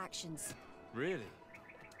subtle actions. Really?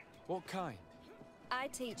 What kind? I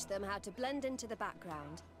teach them how to blend into the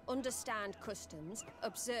background, understand customs,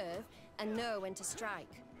 observe, and know when to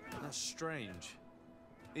strike. That's strange.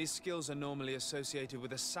 These skills are normally associated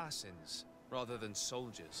with assassins, rather than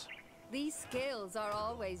soldiers. These skills are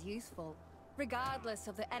always useful, regardless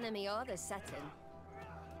of the enemy or the setting.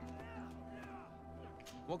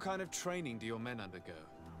 What kind of training do your men undergo?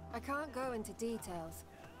 I can't go into details,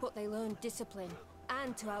 but they learn discipline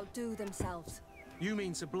and to outdo themselves. You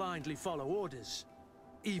mean to blindly follow orders,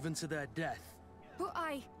 even to their death? But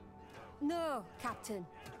No, Captain.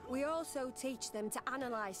 We also teach them to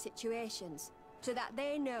analyze situations, so that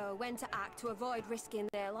they know when to act to avoid risking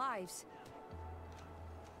their lives.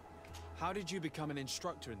 How did you become an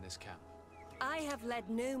instructor in this camp? I have led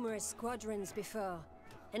numerous squadrons before,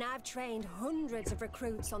 and I've trained hundreds of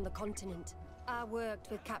recruits on the continent. I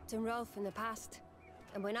worked with Captain Rolf in the past,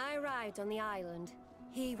 and when I arrived on the island,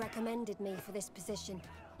 he recommended me for this position.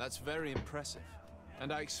 That's very impressive.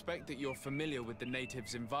 And I expect that you're familiar with the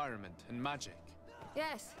natives' environment and magic.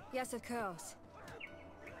 Yes, yes, of course.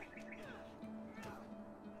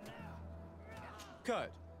 Kurt,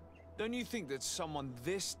 don't you think that someone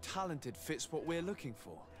this talented fits what we're looking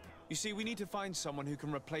for? You see, we need to find someone who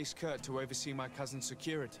can replace Kurt to oversee my cousin's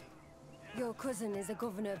security. Your cousin is a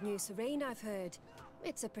governor of New Serene, I've heard.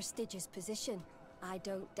 It's a prestigious position. I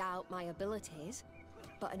don't doubt my abilities,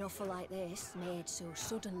 but an offer like this, made so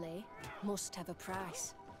suddenly, must have a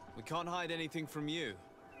price. We can't hide anything from you.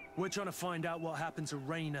 We're trying to find out what happened to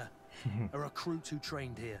Rayner, a recruit who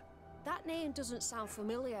trained here. That name doesn't sound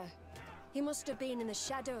familiar. He must have been in the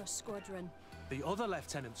Shadow Squadron. The other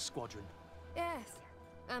lieutenant's squadron? Yes.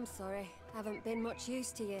 I'm sorry. Haven't been much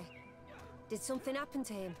use to you. Did something happen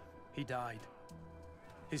to him? He died.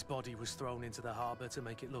 His body was thrown into the harbor to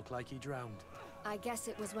make it look like he drowned. I guess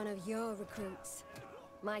it was one of your recruits.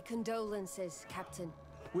 My condolences, Captain.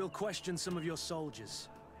 We'll question some of your soldiers.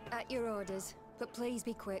 At your orders, but please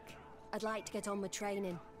be quick. I'd like to get on with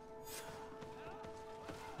training.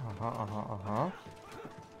 Aha, aha, aha.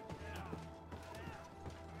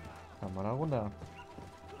 Kann man da runter.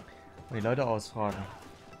 Und die Leute ausfragen.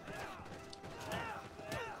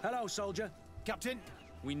 Hello, soldier. Captain,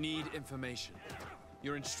 we need information.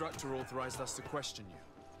 Your instructor authorized us to question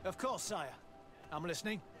you. Of course, sire. I'm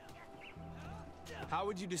listening. How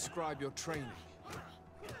would you describe your training?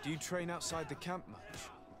 Do you train outside the camp much?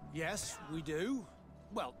 Yes, we do.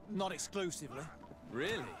 Well, not exclusively.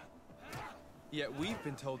 Really? Yet we've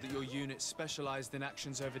been told that your unit specialized in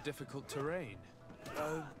actions over difficult terrain.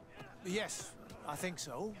 Yes, I think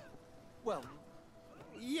so. Well,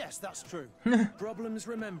 yes, that's true. Problems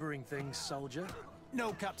remembering things, soldier?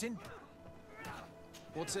 No, Captain.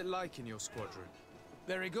 What's it like in your squadron?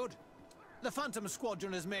 Very good. The Phantom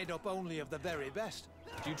Squadron is made up only of the very best.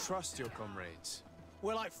 Do you trust your comrades?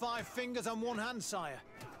 We're like 5 fingers on one hand, sire.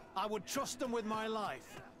 I would trust them with my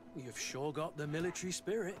life. You've sure got the military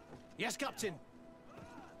spirit. Yes, Captain.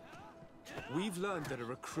 We've learned that a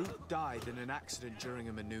recruit died in an accident during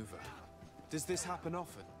a maneuver. Does this happen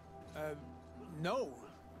often? No.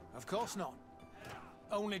 Of course not.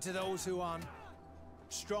 Only to those who aren't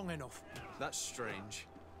strong enough. That's strange.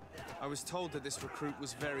 I was told that this recruit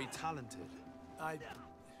was very talented. I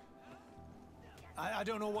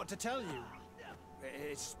don't know what to tell you.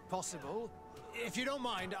 It's possible. If you don't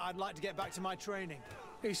mind, I'd like to get back to my training.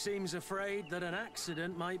 He seems afraid that an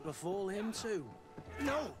accident might befall him too.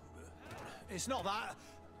 No! It's not that.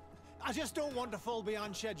 I just don't want to fall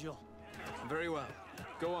behind schedule. Very well.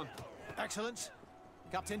 Go on. Excellence.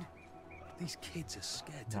 Captain. These kids are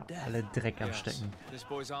scared to Ja, death. alle Dreck am Stecken. This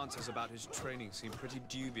boy's answers about his training seem pretty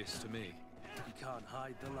dubious to me. You can't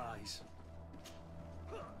hide the lies.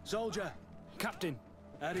 Soldier! Captain!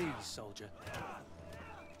 At ease, soldier.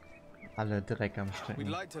 Alle Dreck am We'd Stecken.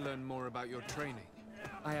 like to learn more about your training.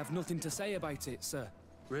 I have nothing to say about it, sir.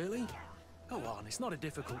 Really? Go on, it's not a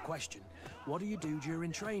difficult question. What do you do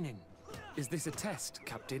during training? Is this a test,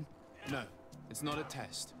 Captain? No, it's not a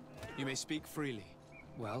test. You may speak freely.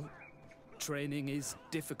 Well, training is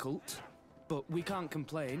difficult, but we can't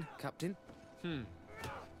complain, Captain.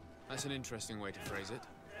 That's an interesting way to phrase it.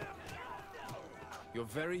 You're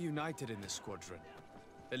very united in this squadron.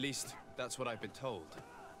 At least, that's what I've been told.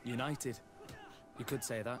 United. You could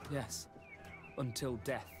say that, yes. Until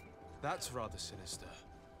death. That's rather sinister.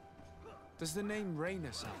 Does the name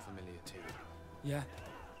Rayner sound familiar to you? Yeah.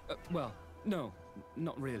 Well, no,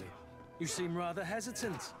 not really. You seem rather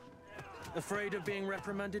hesitant. Afraid of being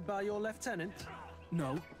reprimanded by your lieutenant?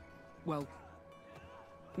 No. Well,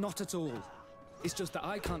 not at all. It's just that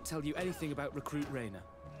I can't tell you anything about Recruit Rayner.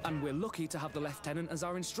 And we're lucky to have the Lieutenant as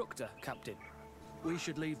our instructor, Captain. We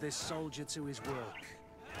should leave this soldier to his work.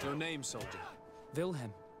 Your name, soldier?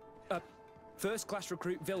 Wilhelm. First-class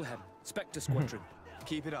recruit Wilhelm, Spectre Squadron.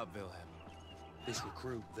 Keep it up, Wilhelm. This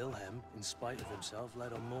recruit, Wilhelm, in spite of himself,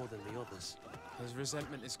 led on more than the others. His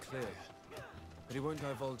resentment is clear. But he won't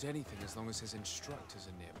divulge anything as long as his instructors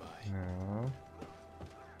are nearby. Ja.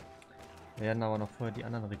 Wir werden aber noch vorher die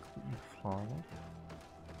anderen Rekruten fragen.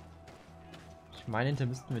 Ich meine, hinter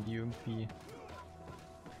müssten wir die irgendwie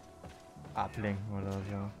ablenken oder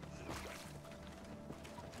so.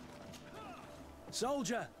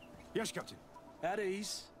 Soldier! Yes, Captain. At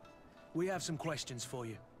ease. We have some questions for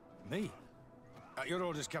you. Me? At your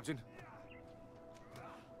orders, Captain.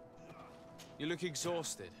 You look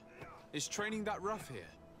exhausted. Is training that rough here?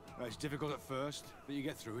 It's difficult at first, but you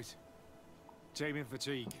get through it. Taming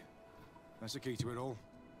fatigue. That's the key to it all.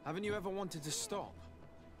 Haven't you ever wanted to stop?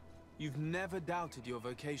 You've never doubted your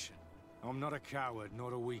vocation. I'm not a coward,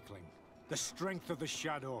 nor a weakling. The strength of the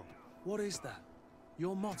Shadow. What is that?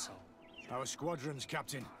 Your motto? Our squadrons,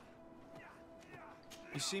 Captain.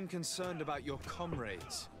 You seem concerned about your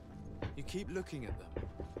comrades. You keep looking at them.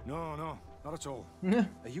 No, no, not at all.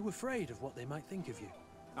 Are you afraid of what they might think of you?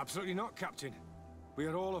 Absolutely not, Captain. We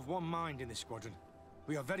are all of one mind in this squadron.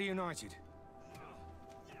 We are very united.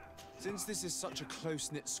 Since this is such a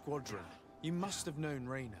close-knit squadron, you must have known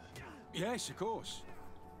Rainer. Yes, of course.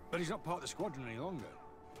 But he's not part of the squadron any longer.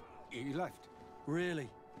 He left. Really?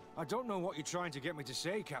 I don't know what you're trying to get me to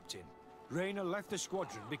say, Captain. Rainer left the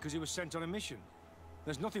squadron because he was sent on a mission.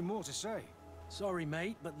 There's nothing more to say. Sorry,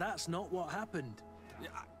 mate, but that's not what happened.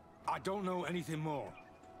 I don't know anything more.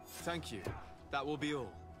 Thank you. That will be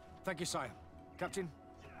all. Thank you, sire. Captain?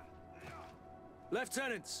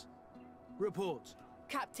 Lieutenants, report.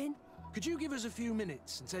 Captain? Could you give us a few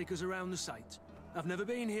minutes and take us around the site? I've never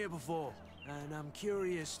been here before, and I'm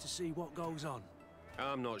curious to see what goes on.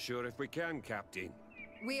 I'm not sure if we can, Captain.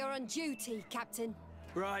 We are on duty, Captain.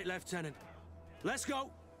 Right, Lieutenant. Let's go!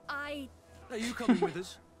 Are you coming with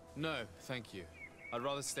us? No, thank you. I'd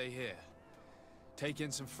rather stay here. Take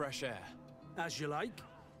in some fresh air. As you like.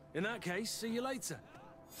 In that case, see you later.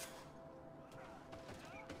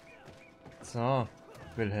 So,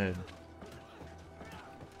 Wilhelm.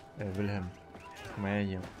 Wilhelm. Komm mal her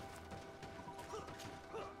hier.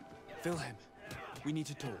 Wilhelm, we need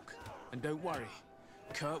to talk. And don't worry.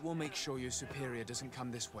 Kurt will make sure your superior doesn't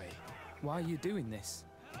come this way. Why are you doing this?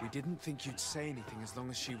 We didn't think you'd say anything as long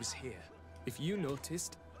as she was here. If you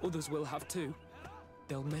noticed, others will have too.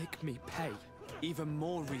 They'll make me pay. Even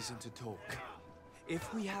more reason to talk.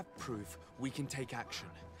 If we have proof, we can take action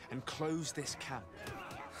and close this camp.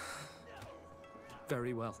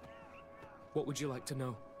 Very well. What would you like to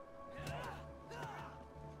know?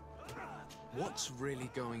 What's really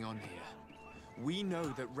going on here? We know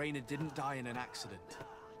that Rainer didn't die in an accident.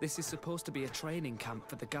 This is supposed to be a training camp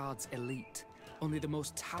for the Guard's elite. Only the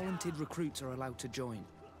most talented recruits are allowed to join.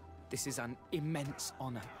 This is an immense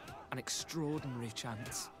honor, an extraordinary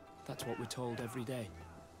chance. That's what we're told every day.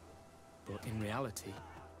 But in reality,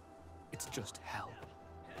 it's just hell.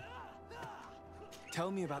 Tell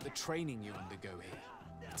me about the training you undergo here.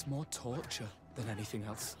 It's more torture than anything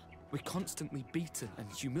else. We're constantly beaten and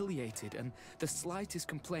humiliated, and the slightest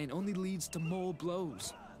complaint only leads to more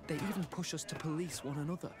blows. They even push us to police one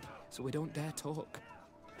another, so we don't dare talk.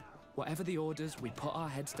 Whatever the orders, we put our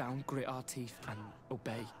heads down, grit our teeth, and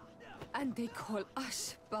obey. And they call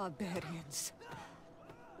us barbarians.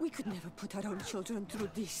 We could never put our own children through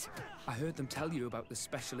this. I heard them tell you about the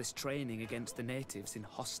specialist training against the natives in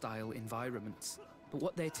hostile environments. But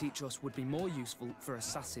what they teach us would be more useful for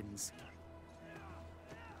assassins.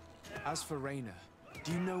 As for Rainer,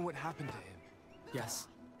 do you know what happened to him? Yes.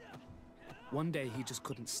 One day he just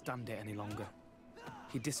couldn't stand it any longer.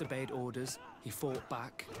 He disobeyed orders, he fought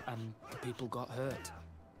back, and people got hurt.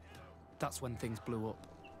 That's when things blew up.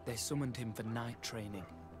 They summoned him for night training.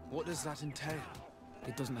 What does that entail?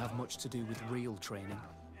 It doesn't have much to do with real training.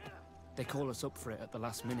 They call us up for it at the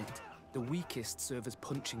last minute. The weakest serve as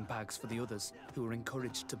punching bags for the others, who are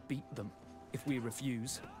encouraged to beat them. If we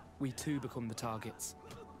refuse, we too become the targets.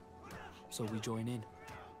 So we join in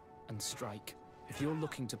and strike. If you're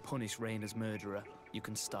looking to punish Rainer's murderer, you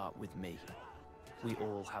can start with me. We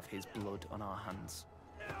all have his blood on our hands.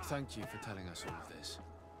 Thank you for telling us all of this.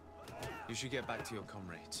 You should get back to your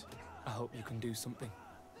comrades. I hope you can do something.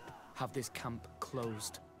 Have this camp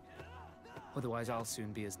closed. Otherwise I'll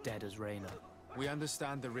soon be as dead as Rainer. We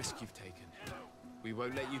understand the risk you've taken. We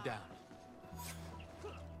won't let you down.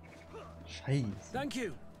 Scheiße. Thank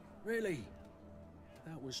you. Really.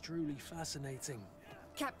 That was truly fascinating.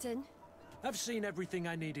 Captain? I've seen everything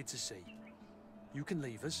I needed to see. You can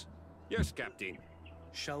leave us. Yes, Captain.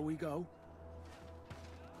 Shall we go?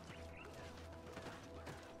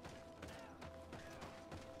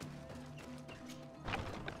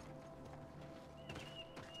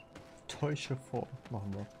 Täusche vor.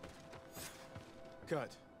 Machen wir.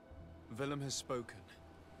 Kurt, Willem has spoken.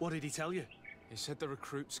 What did he tell you? He said the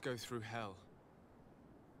recruits go through hell.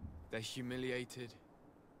 They're humiliated,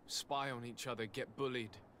 spy on each other, get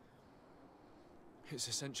bullied. It's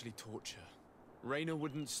essentially torture. Rainer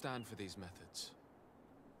wouldn't stand for these methods.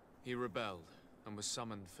 He rebelled and was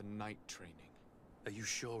summoned for night training. Are you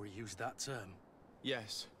sure he used that term?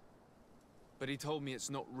 Yes, but he told me it's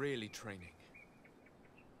not really training.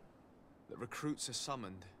 The recruits are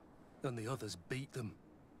summoned. And the others beat them,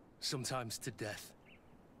 sometimes to death.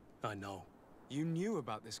 I know. You knew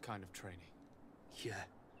about this kind of training? Yeah.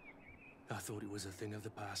 I thought it was a thing of the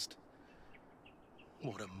past.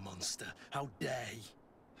 What a monster. How dare he?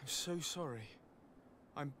 I'm so sorry.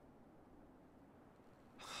 I'm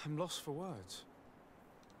lost for words.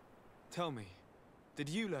 Tell me, Did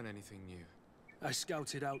you learn anything new? I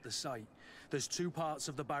scouted out the site. There's 2 parts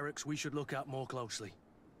of the barracks we should look at more closely.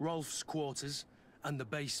 Rolf's quarters and the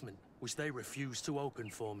basement, which they refused to open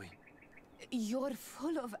for me. You're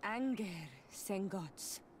full of anger,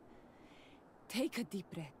 Sengots. Take a deep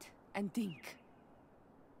breath and think.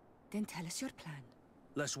 Then tell us your plan.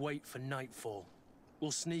 Let's wait for nightfall.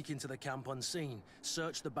 We'll sneak into the camp unseen,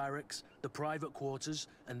 search the barracks, the private quarters,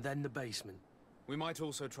 and then the basement. We might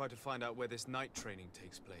also try to find out where this night training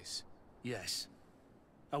takes place. Yes.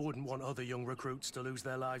 I wouldn't want other young recruits to lose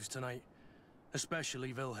their lives tonight.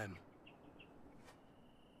 Especially Wilhelm.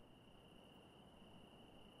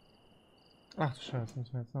 Ach du Scheiße, was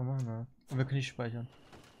müssen wir jetzt noch machen, ne? Und wir können nicht speichern.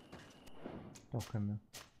 Doch, können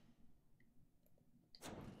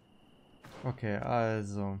wir. Okay,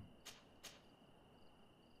 also.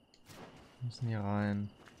 Wir müssen hier rein.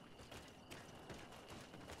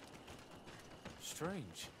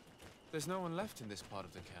 Strange. There's no one left in this part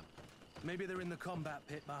of the camp. Maybe they're in the combat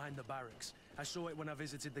pit behind the barracks. I saw it when I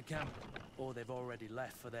visited the camp. Or they've already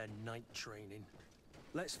left for their night training.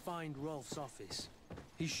 Let's find Rolf's office.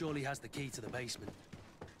 He surely has the key to the basement.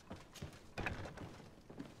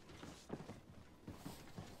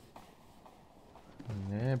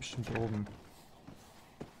 Nee, bestimmt oben.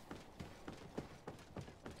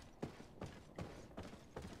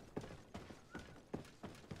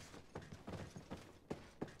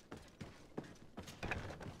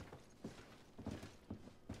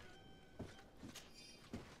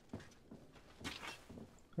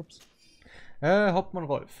 Ups. Hauptmann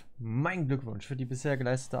Rolf, mein Glückwunsch für die bisher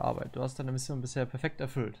geleistete Arbeit. Du hast deine Mission bisher perfekt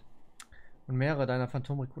erfüllt. Und mehrere deiner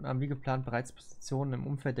Phantomrekruten haben wie geplant bereits Positionen im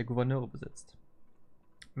Umfeld der Gouverneure besetzt.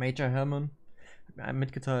 Major Herman hat mir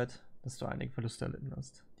mitgeteilt, dass du einige Verluste erlitten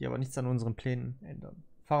hast, die aber nichts an unseren Plänen ändern.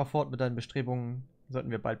 Fahre fort mit deinen Bestrebungen,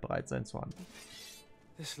 sollten wir bald bereit sein zu handeln.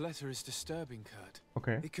 This letter is disturbing, Kurt.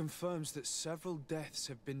 Okay. It confirms that several deaths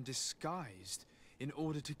have been disguised in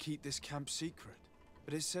order to keep this camp secret.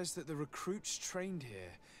 But it says that the recruits trained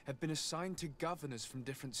here have been assigned to governors from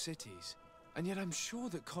different cities. And yet I'm sure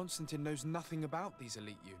that Constantine knows nothing about these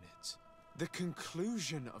elite units. The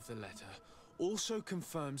conclusion of the letter also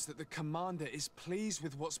confirms that the commander is pleased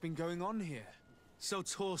with what's been going on here. So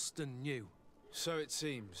Torsten knew. So it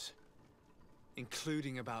seems.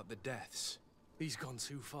 Including about the deaths. He's gone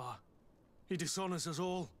too far. He dishonors us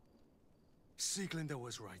all. Sieglinder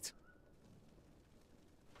was right.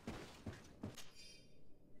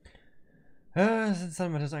 Jetzt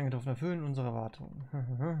haben wir das eingetroffen. Erfüllen unsere Erwartungen.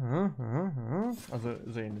 Also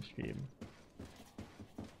so ähnlich wie eben.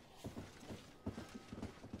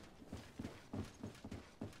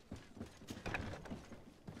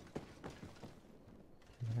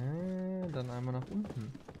 Dann einmal nach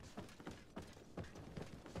unten.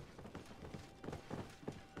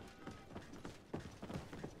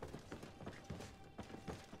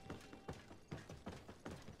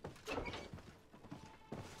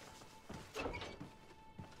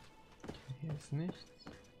 Hier ist nichts.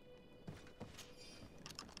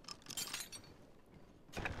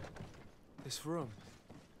 This room.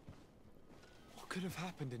 What could have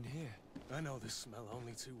happened in here? I know this smell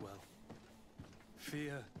only too well.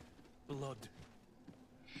 Fear, blood,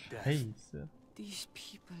 death. Scheiße. These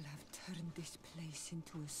people have turned this place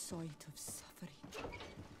into a site of suffering.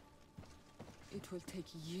 It will take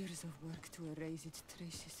years of work to erase its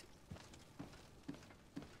traces.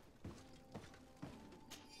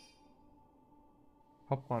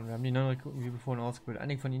 Hauptmann, wir haben die neuen Rekruten wie befohlen ausgebildet.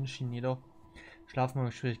 Einige von ihnen schienen jedoch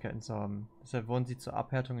Schlafmangel-Schwierigkeiten zu haben. Deshalb wurden sie zur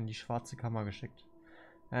Abhärtung in die schwarze Kammer geschickt.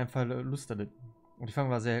 In einem Fall Lust erlitten. Und die Fang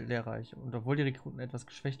war sehr lehrreich. Und obwohl die Rekruten etwas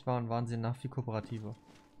geschwächt waren, waren sie nach wie kooperativer.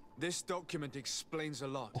 This document explains a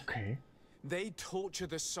lot. Okay. They torture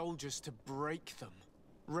the soldiers to break them.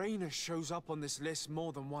 Rainer shows up on this list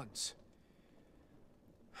more than once.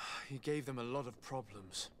 He gave them a lot of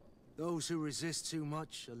problems. Those who resist too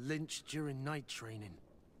much are lynched during night training.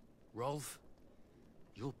 Rolf,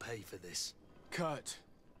 you'll pay for this. Kurt,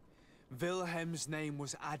 Wilhelm's name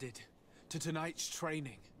was added to tonight's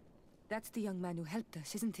training. That's the young man who helped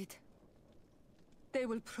us, isn't it? They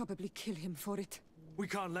will probably kill him for it. We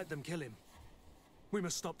can't let them kill him. We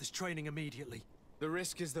must stop this training immediately. The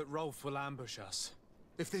risk is that Rolf will ambush us.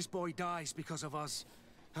 If this boy dies because of us,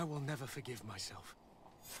 I will never forgive myself.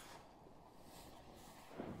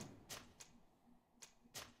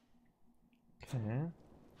 Okay.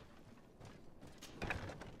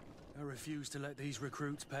 I refuse to let these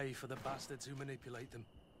recruits pay for the bastards who manipulate them.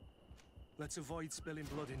 Let's avoid spilling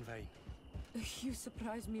blood in vain. You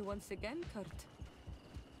surprise me once again, Kurt.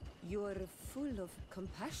 You're full of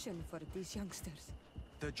compassion for these youngsters.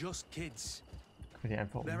 They're just kids. Können die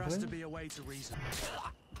einfach umbringen?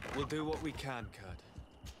 We'll do what we can, Kurt.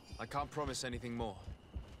 I can't promise anything more.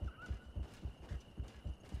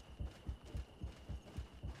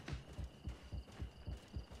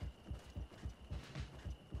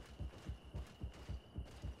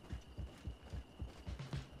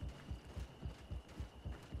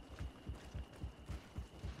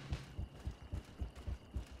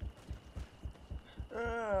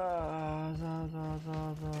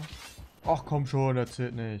 Ach komm schon, das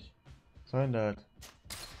zählt nicht. Was soll denn das?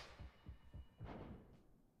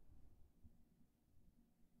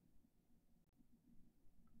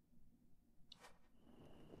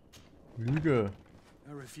 Lüge.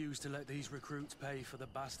 I refuse to let these recruits pay for the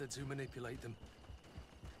bastards who manipulate them.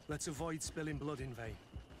 Let's avoid spilling blood in vain.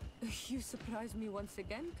 You surprise me once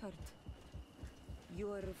again, Kurt.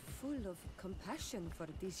 You're full of compassion for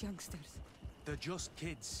these youngsters. They're just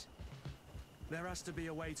kids. There has to be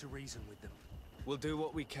a way to reason with them. We'll do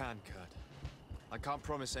what we can, Kurt. I can't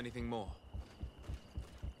promise anything more.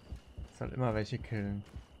 Es soll immer welche killen.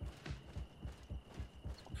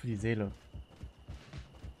 Ist gut für die Seele.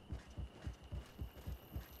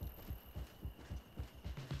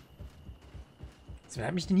 Wer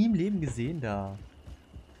hat mich nie im Leben gesehen da?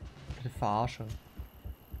 Bitte verarsche.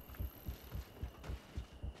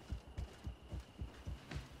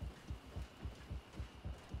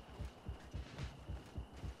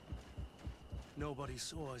 Nobody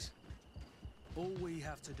saw us. All we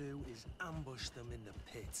have to do is ambush them in the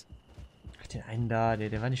pit. Ach, den einen da,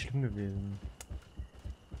 der war nicht schlimm gewesen.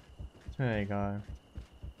 Ist mir egal.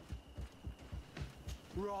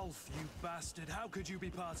 Rolf, you bastard, how could you be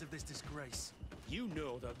part of this disgrace? You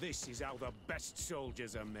know that this is how the best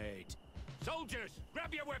soldiers are made. Soldiers,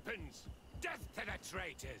 grab your weapons! Death to the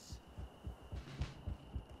traitors!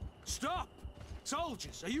 Stop!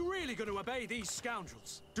 Soldiers, are you really going to obey these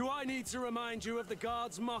scoundrels? Do I need to remind you of the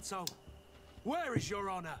Guard's motto? Where is your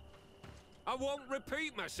honor? I won't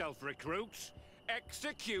repeat myself, recruits.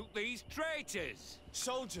 Execute these traitors!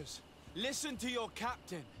 Soldiers, listen to your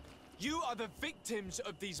captain. You are the victims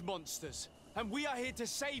of these monsters, and we are here to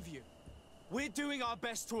save you. We're doing our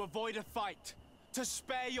best to avoid a fight, to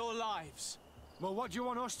spare your lives. Well, what do you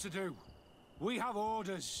want us to do? We have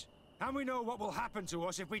orders, and we know what will happen to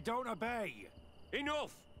us if we don't obey.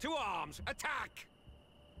 Enough! To arms! Attack!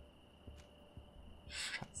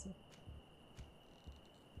 Scheiße.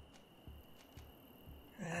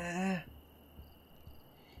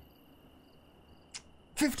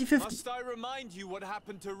 50-50. Must I remind you what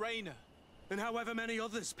happened to Rainer? And however many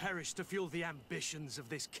others perished to fuel the ambitions of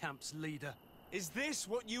this camp's leader. Is this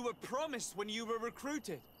what you were promised when you were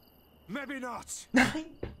recruited? Maybe not.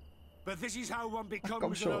 But this is how one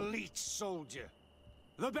becomes an elite soldier.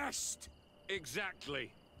 The best.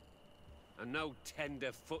 Exactly. And no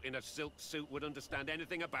tenderfoot in a silk suit would understand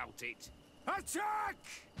anything about it. Attack!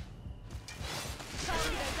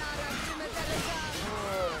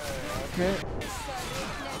 Okay.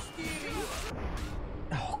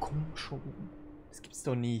 Oh, komm schon. Das gibt's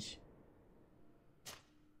doch nicht.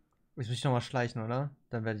 Ich muss noch mal schleichen, oder?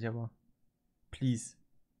 Dann werde ich aber. Please.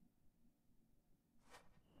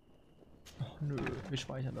 Oh, nö, wir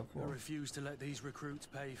speichern davor. I refuse to let these recruits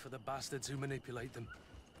pay for the bastards who manipulate them.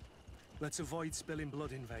 Let's avoid spilling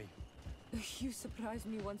blood in vain. You surprise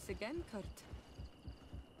me once again, Kurt.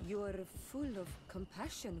 You're full of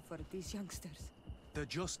compassion for these youngsters. They're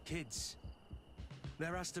just kids.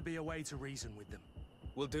 There has to be a way to reason with them.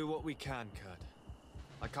 We'll do what we can, Kurt.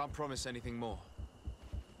 I can't promise anything more.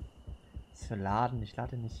 Was für Laden? Ich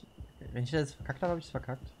lade nicht. Wenn ich das verkackt habe, habe ich es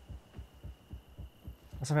verkackt.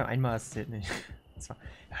 Achso, beim einmal, es zählt nicht. Das war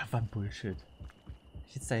ein Bullshit. Bin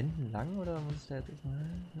ich jetzt da hinten lang oder muss ich da jetzt...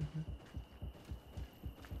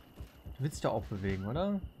 Du willst dich doch auch bewegen,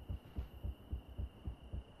 oder?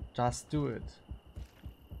 Just do it.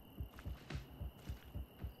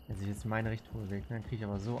 Wenn sich jetzt in meine Richtung bewegt, dann kriege ich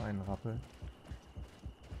aber so einen Rappel.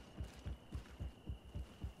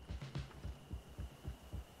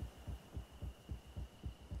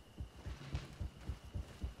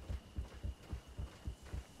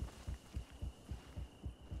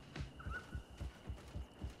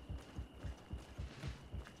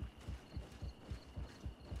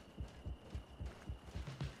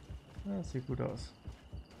 Ja, das sieht gut aus.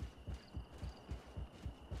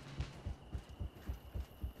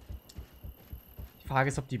 Die Frage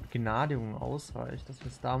ist, ob die Begnadigung ausreicht, dass wir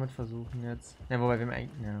es damit versuchen jetzt. Ja, wobei wir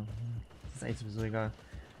eigentlich. Ja, das ist eigentlich sowieso egal.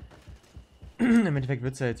 Im Endeffekt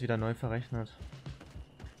wird es ja jetzt wieder neu verrechnet.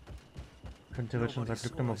 Könnte theoretisch unser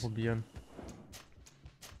Glück nochmal probieren.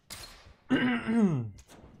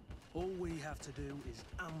 All we have to do is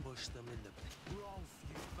ambush them in the... Rolf,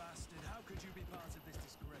 you bastard, how could you be part of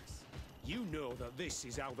You know that this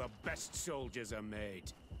is how the best soldiers are made.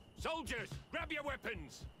 Soldiers, grab your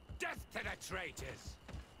weapons! Death to the traitors!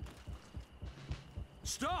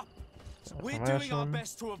 Stop! We're war ja doing our schon.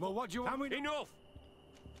 best to avoid. Well, what do you want? Enough!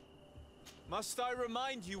 Must I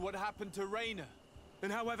remind you what happened to Rainer?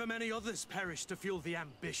 And however many others perished to fuel the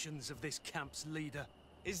ambitions of this camp's leader.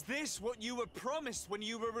 Is this what you were promised when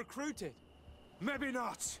you were recruited? Maybe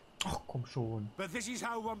not. Ach, komm schon. But this is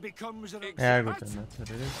how one becomes an Ja gut, dann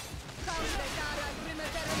natürlich.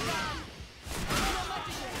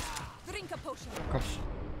 Drink a potion. Komm.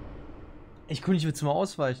 Ich konnte nicht mehr zum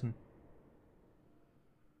Ausweichen.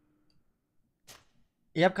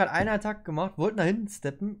 Ich habe gerade eine Attacke gemacht, wollte nach hinten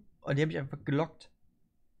steppen und die habe ich einfach gelockt.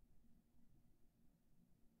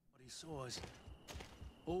 What he saw us.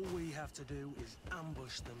 All we have to do is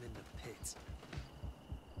ambush them in the pit.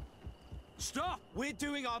 Stop! We're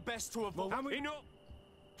doing our best to avoid. Enough!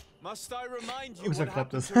 Must I remind you Oh, what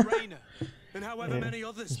klappt happened das. to Rainer? And however Yeah, many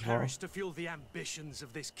others nicht wahr. perished to fuel the ambitions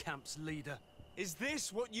of this camp's leader. Is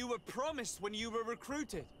this what you were promised when you were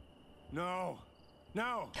recruited? No.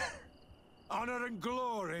 No. Honor and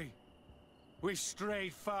glory. We've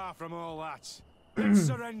strayed far from all that. Let's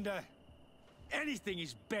surrender. Anything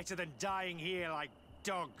is better than dying here like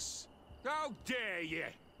dogs. How dare you?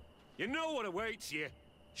 You know what awaits you.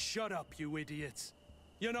 Shut up, you idiots.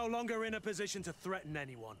 You're no longer in a position to threaten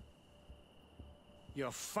anyone.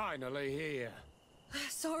 You're finally here.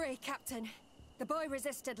 Sorry, Captain. The boy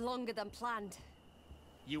resisted longer than planned.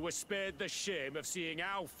 You were spared the shame of seeing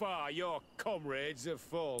how far your comrades have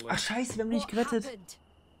fallen. Ach scheiße, wir haben nicht gerettet. happened?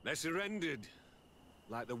 They surrendered.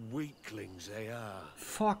 Like the weaklings they are.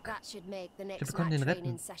 Fuck. That should make the wir next können night den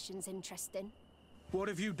training retten. sessions interesting. What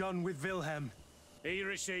have you done with Wilhelm? He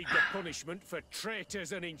received the punishment for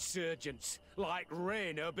traitors and insurgents, like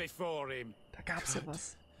Rainer before him. Da gab's ja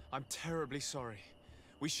was. I'm terribly sorry.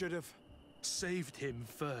 We should have Saved him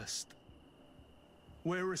first.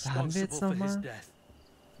 We're Da haben wir responsible jetzt for noch his mal. death.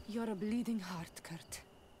 You're a bleeding heart, Kurt.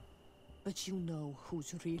 But you know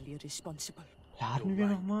who's really responsible. Laden wir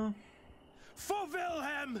noch mal. For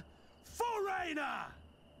Wilhelm! For Rainer!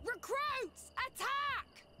 Recruits! Attack!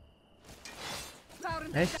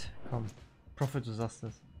 Echt? Komm. Prophet, du sagst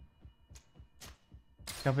es.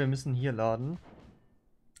 Ich glaube, wir müssen hier laden.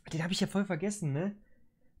 Den habe ich ja voll vergessen, ne?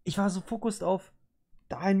 Ich war so fokussiert auf,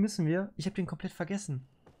 dahin müssen wir. Ich habe den komplett vergessen.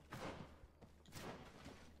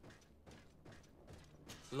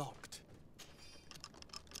 locked.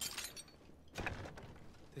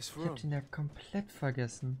 This Ich room. habe den ja komplett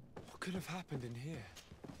vergessen. What could have happened in here?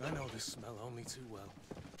 I know this smell only too well.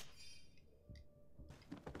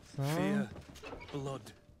 So. Fear, blood,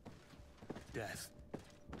 death.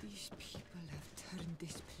 These people have turned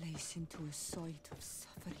this place into a site of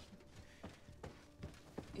suffering.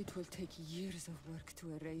 It will take years of work to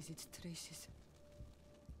erase its traces.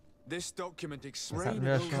 This document Das hatten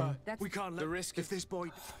wir ja schon. We can't the let risk if of this boy.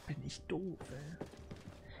 Bin ich doof,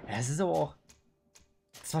 ey. Ja, es ist aber auch.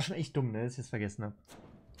 Das war schon echt dumm, ne, dass ich es vergessen habe.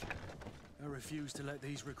 I refuse to let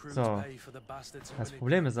these recruits So. pay for the bastards who Das will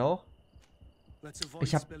Problem ist auch, Let's avoid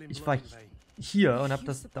ich war spilling blood in vain. hier und habe You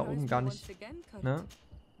das da surprised oben me gar once nicht, again, Kurt. ne?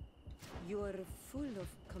 You're full of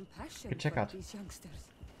compassion Gecheckert. for these youngsters.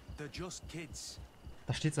 They're just kids.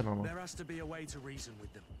 Da steht's dann nochmal. There has to be a way to reason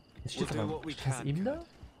with them. Jetzt We'll steht do aber what we was can, eben da? Kurt.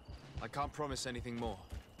 I can't promise anything more.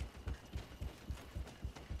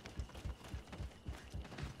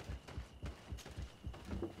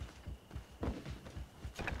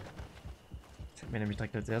 Das hätten wir nämlich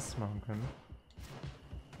direkt als erstes machen können.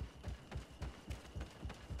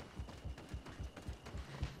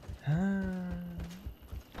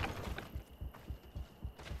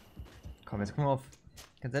 Komm, jetzt gucken wir auf.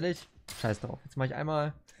 Ganz ehrlich, scheiß drauf. Jetzt mache ich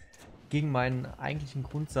einmal gegen meinen eigentlichen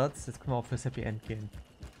Grundsatz. Jetzt können wir auch fürs Happy End gehen.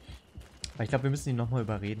 Weil ich glaube, wir müssen ihn nochmal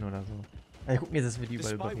überreden oder so. Also gucken jetzt, dass wir die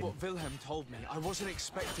überall Despite überreden. what Wilhelm told me, I wasn't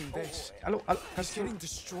expecting this. Hallo, He's kannst du... getting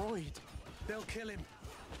destroyed. They'll kill him.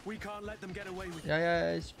 We can't let them get away with it.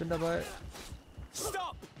 Ja, ich bin dabei.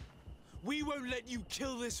 Stop! We won't let you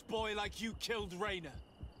kill this boy like you killed Rainer.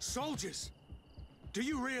 Soldiers! Do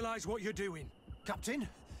you realize what you're doing? Captain?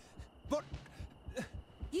 But...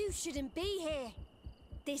 You shouldn't be here.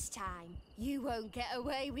 This time, you won't get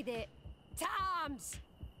away with it. To arms!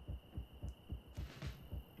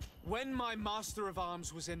 When my master of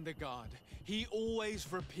arms was in the guard, he always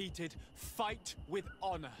repeated, fight with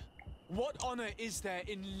honor. What honor is there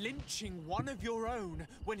in lynching one of your own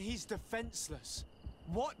when he's defenseless?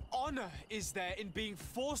 What honor is there in being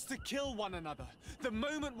forced to kill one another the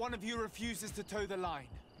moment one of you refuses to toe the line?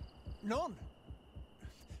 None.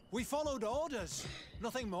 We followed orders.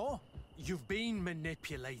 Nothing more. You've been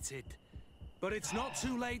manipulated. But it's not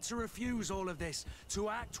too late to refuse all of this, to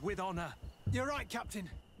act with honor. You're right, Captain.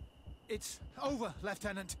 It's over,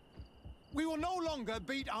 Lieutenant. We will no longer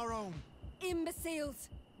beat our own. Imbeciles!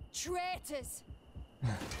 Traitors!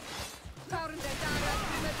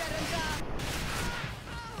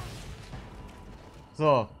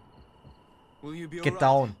 So. Will you be Get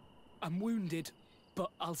all right? down. I'm wounded,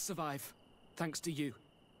 but I'll survive. Thanks to you.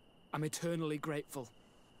 I'm eternally grateful.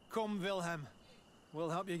 Come, Wilhelm.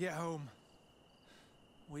 We'll help you get home.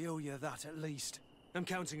 We owe you that, at least. I'm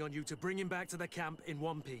counting on you to bring him back to the camp in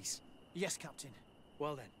one piece. Yes, Captain.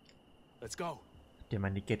 Well then, let's go. Habt ihr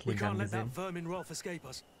mal die We Gatling can't let that angesehen? vermin Rolf escape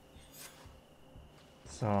us.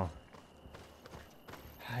 So.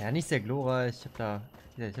 Ja, nicht sehr glorreich. Ich hab da...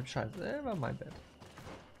 Ja, ich hab Scheiße. War mein Bett.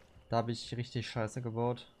 Da habe ich richtig Scheiße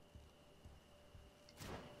gebaut.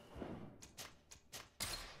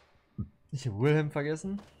 Ich habe Wilhelm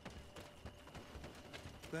vergessen.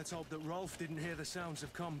 Let's hope that Rolf didn't hear the sounds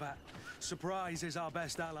of combat. Surprise is our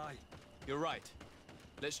best ally. You're right.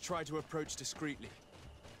 Let's try to approach discreetly.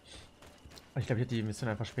 Ich glaube, ich hätte die Mission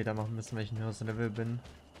einfach später machen müssen, weil ich ein höheres Level bin.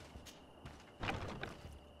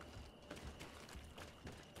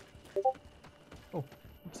 Oh,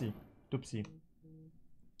 upsi, dupsi.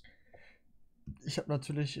 Ich habe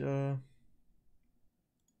natürlich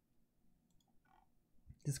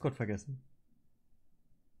Discord vergessen.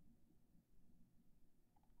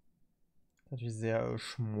 Das ist natürlich sehr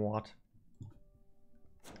schmort.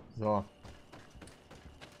 So.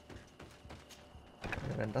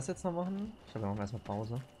 Wir werden das jetzt noch machen. Ich glaube, wir machen erstmal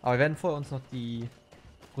Pause. Aber wir werden vorher uns noch die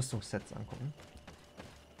Rüstungssets angucken.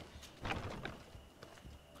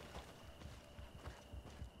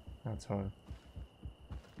 Ja, toll.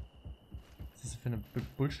 Was ist das für eine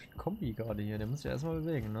Bullshit-Kombi gerade hier? Der muss sich erstmal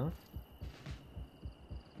bewegen, ne?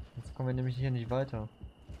 Jetzt kommen wir nämlich hier nicht weiter.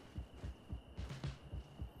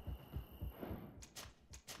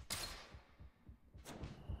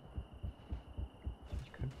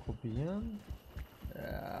 Ich könnte probieren.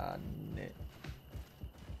 Nee.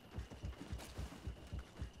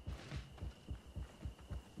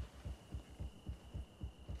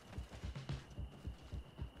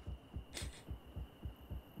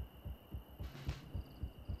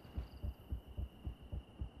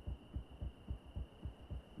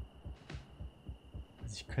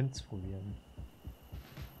 Also ich könnte es probieren.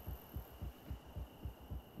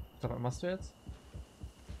 So, was machst du jetzt?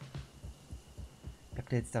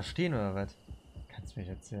 Bleibt der jetzt da stehen oder was? Kannst du mir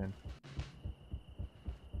nicht erzählen.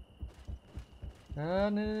 Ah,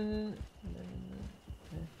 nee.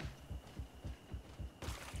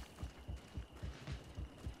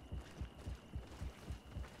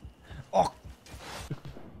 Oh!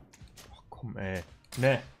 Oh, komm, ey.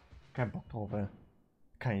 Ne. Kein Bock drauf, ey.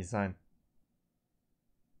 Kann nicht sein.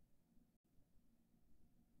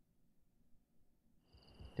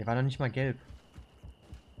 Der war noch nicht mal gelb.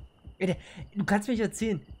 Ey, du kannst mir nicht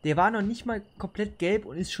erzählen, der war noch nicht mal komplett gelb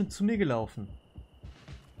und ist schon zu mir gelaufen.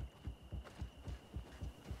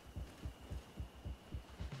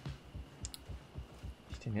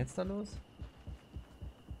 Wie ich den jetzt da los?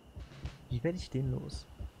 Wie werde ich den los?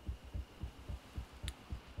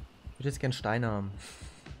 Ich würde jetzt gern Steine haben.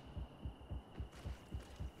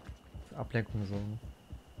 Für Ablenkung sorgen.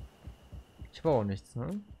 Ich habe auch nichts,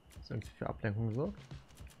 ne? Das irgendwie für Ablenkung sorgt.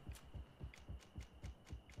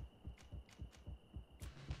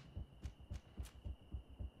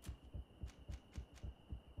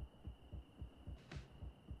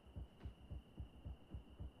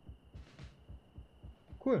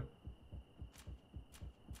 Cool.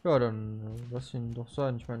 Ja, dann lass ihn doch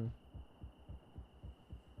sein. Ich meine,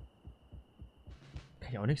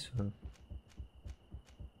 kann ich auch nichts für.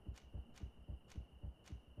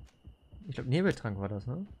 Ich glaube, Nebeltrank war das,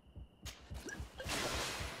 ne?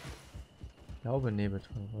 Ich glaube,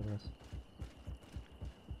 Nebeltrank war das.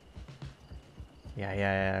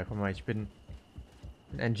 Ja, guck mal, ich bin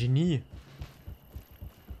ein Genie.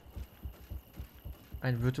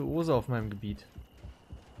 Ein Virtuose auf meinem Gebiet.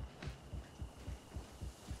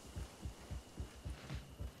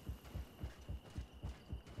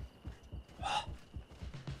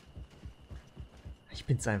 Ich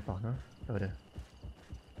bin's einfach, ne? Leute.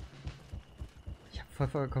 Ich habe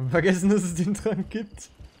vollkommen vergessen, dass es den Trank gibt.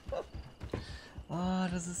 Ah,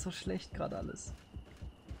 das ist so schlecht gerade alles.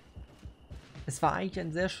 Es war eigentlich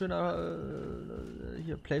ein sehr schöner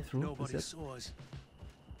hier Playthrough bis jetzt.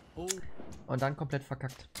 Und dann komplett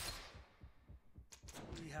verkackt.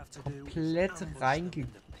 Komplett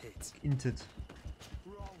reingeintet.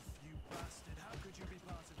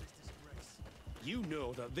 You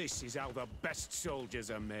know that this is how the best soldiers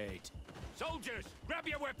are made. Soldiers, grab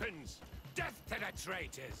your weapons! Death to the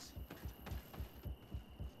traitors!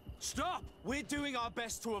 Stop! We're doing our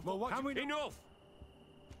best to avoid... Well, what... Enough!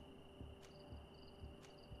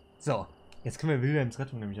 So, jetzt können wir Wilhelms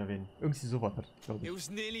Rettung nämlich erwähnen. Irgendwie sowas, glaube It ich. was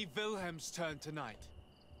nearly Wilhelm's turn tonight.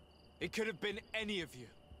 It could have been any of you.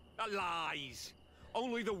 Lies!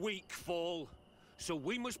 Only the weak fall. So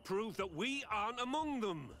we must prove that we aren't among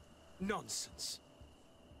them. Nonsense.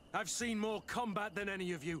 I've seen more combat than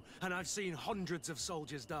any of you, and I've seen hundreds of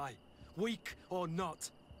soldiers die. Weak or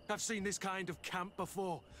not. I've seen this kind of camp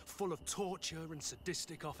before, full of torture and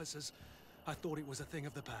sadistic officers. I thought it was a thing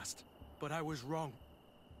of the past, but I was wrong.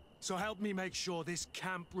 So help me make sure this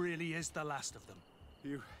camp really is the last of them.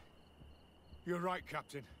 You're right,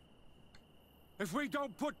 Captain. If we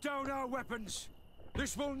don't put down our weapons,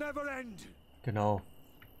 this will never end. Genau.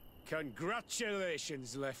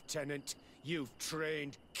 Congratulations, Lieutenant. You've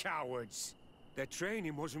trained cowards. Their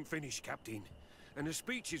training wasn't finished, Captain, and the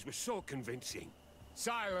speeches were so convincing.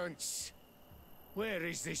 Silence! Where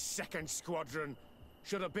is this second squadron?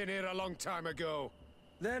 Should have been here a long time ago.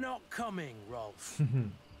 They're not coming, Rolf.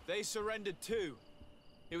 They surrendered too.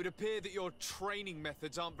 It would appear that your training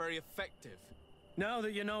methods aren't very effective. Now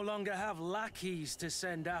that you no longer have lackeys to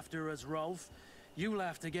send after us, Rolf, you'll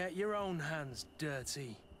have to get your own hands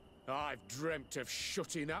dirty. I've dreamt of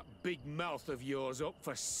shutting that big mouth of yours up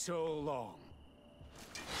for so long.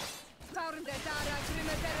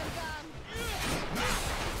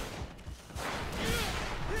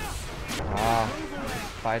 Ah,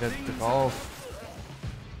 beide drauf.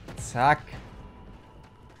 Zack.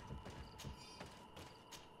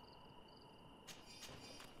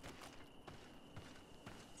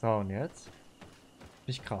 So, und jetzt?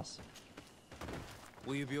 Nicht krass.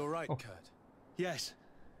 Will you be alright, Oh. Kurt? Yes.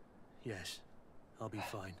 Yes. I'll be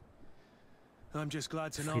fine. I'm just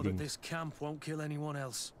glad to know that this camp won't kill anyone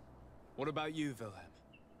else. What about you, Wilhelm?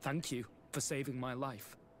 Thank you for saving my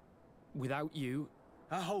life. Without you...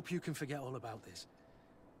 I hope you can forget all about this.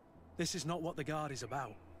 This is not what the Guard is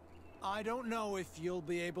about. I don't know if you'll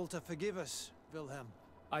be able to forgive us, Wilhelm.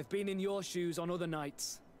 I've been in your shoes on other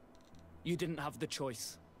nights. You didn't have the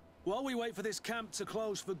choice. While we wait for this camp to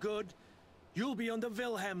close for good, you'll be under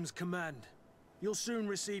Wilhelm's command. You'll soon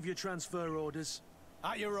receive your transfer orders.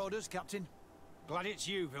 At your orders, Captain. Glad it's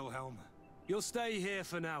you, Wilhelm. You'll stay here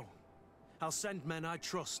for now. I'll send men I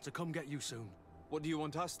trust to come get you soon. What do you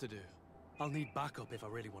want us to do? I'll need backup if I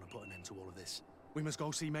really want to put an end to all of this. We must go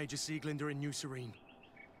see Major Sieglinder in New Serene.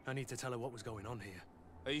 I need to tell her what was going on here.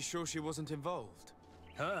 Are you sure she wasn't involved?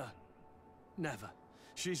 Her? Never.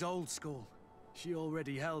 She's old school. She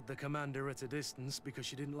already held the commander at a distance because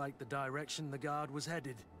she didn't like the direction the Guard was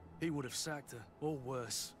headed. He would have sacked her, or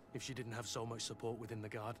worse, if she didn't have so much support within the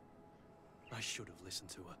Guard. I should have listened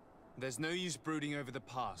to her. There's no use brooding over the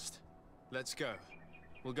past. Let's go.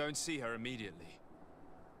 We'll go and see her immediately.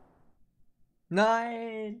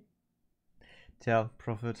 Nein! Tja,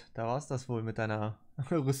 Prophet, da war's das wohl mit deiner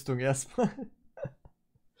Rüstung erstmal.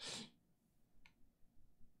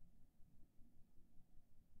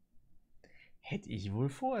 Hätte ich wohl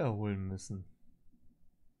vorher holen müssen.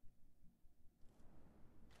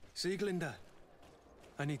 Sieglinder,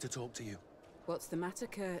 I need to talk to you. What's the matter,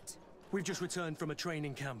 Kurt? We've just returned from a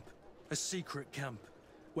training camp. A secret camp,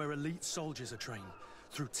 where elite soldiers are trained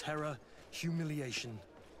through terror, humiliation,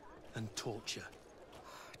 and torture.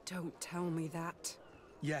 Don't tell me that.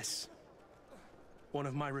 Yes. One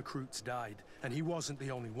of my recruits died, and he wasn't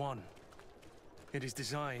the only one. It is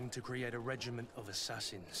designed to create a regiment of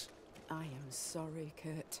assassins. I am sorry,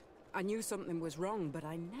 Kurt. I knew something was wrong, but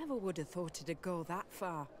I never would have thought it'd go that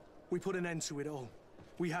far. We put an end to it all.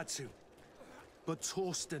 We had to. But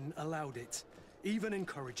Torsten allowed it, even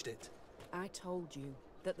encouraged it. I told you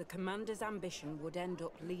that the commander's ambition would end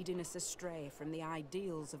up leading us astray from the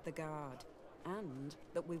ideals of the Guard, and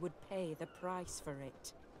that we would pay the price for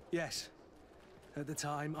it. Yes. At the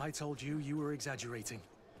time, I told you you were exaggerating.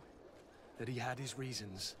 That he had his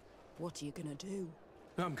reasons. What are you gonna do?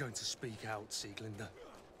 I'm going to speak out, Sieglinder.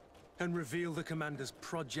 And reveal the commander's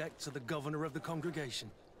project to the governor of the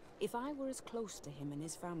congregation. If I were as close to him and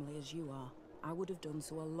his family as you are, I would have done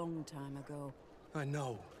so a long time ago. I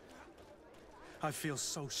know. I feel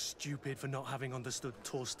so stupid for not having understood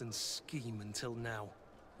Torsten's scheme until now.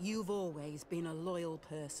 You've always been a loyal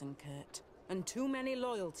person, Kurt. And too many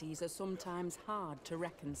loyalties are sometimes hard to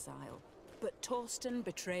reconcile. But Torsten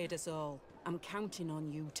betrayed us all. I'm counting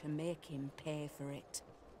on you to make him pay for it.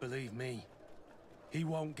 Believe me, he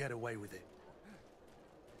won't get away with it.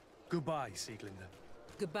 Goodbye, Sieglinder.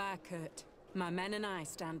 Goodbye, Kurt. My men and I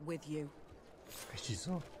stand with you. Richtig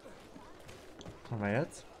so. Was haben wir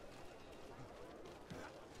jetzt?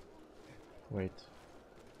 Wait.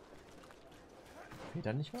 Fehlt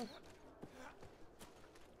da nicht was?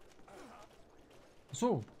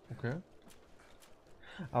 So, okay.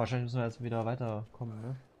 Aber wahrscheinlich müssen wir jetzt wieder weiterkommen,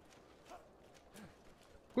 ne?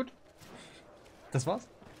 Gut. Das war's.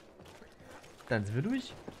 Dann sind wir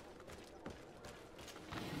durch.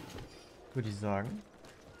 Würde ich sagen.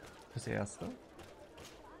 Das erste.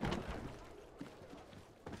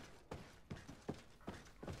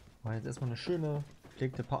 War jetzt erstmal eine schöne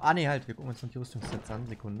gepflegte Pause. Ah ne, halt, wir gucken uns noch die Rüstungssets an.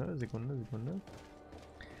 Sekunde.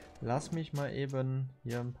 Lass mich mal eben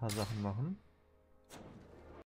hier ein paar Sachen machen.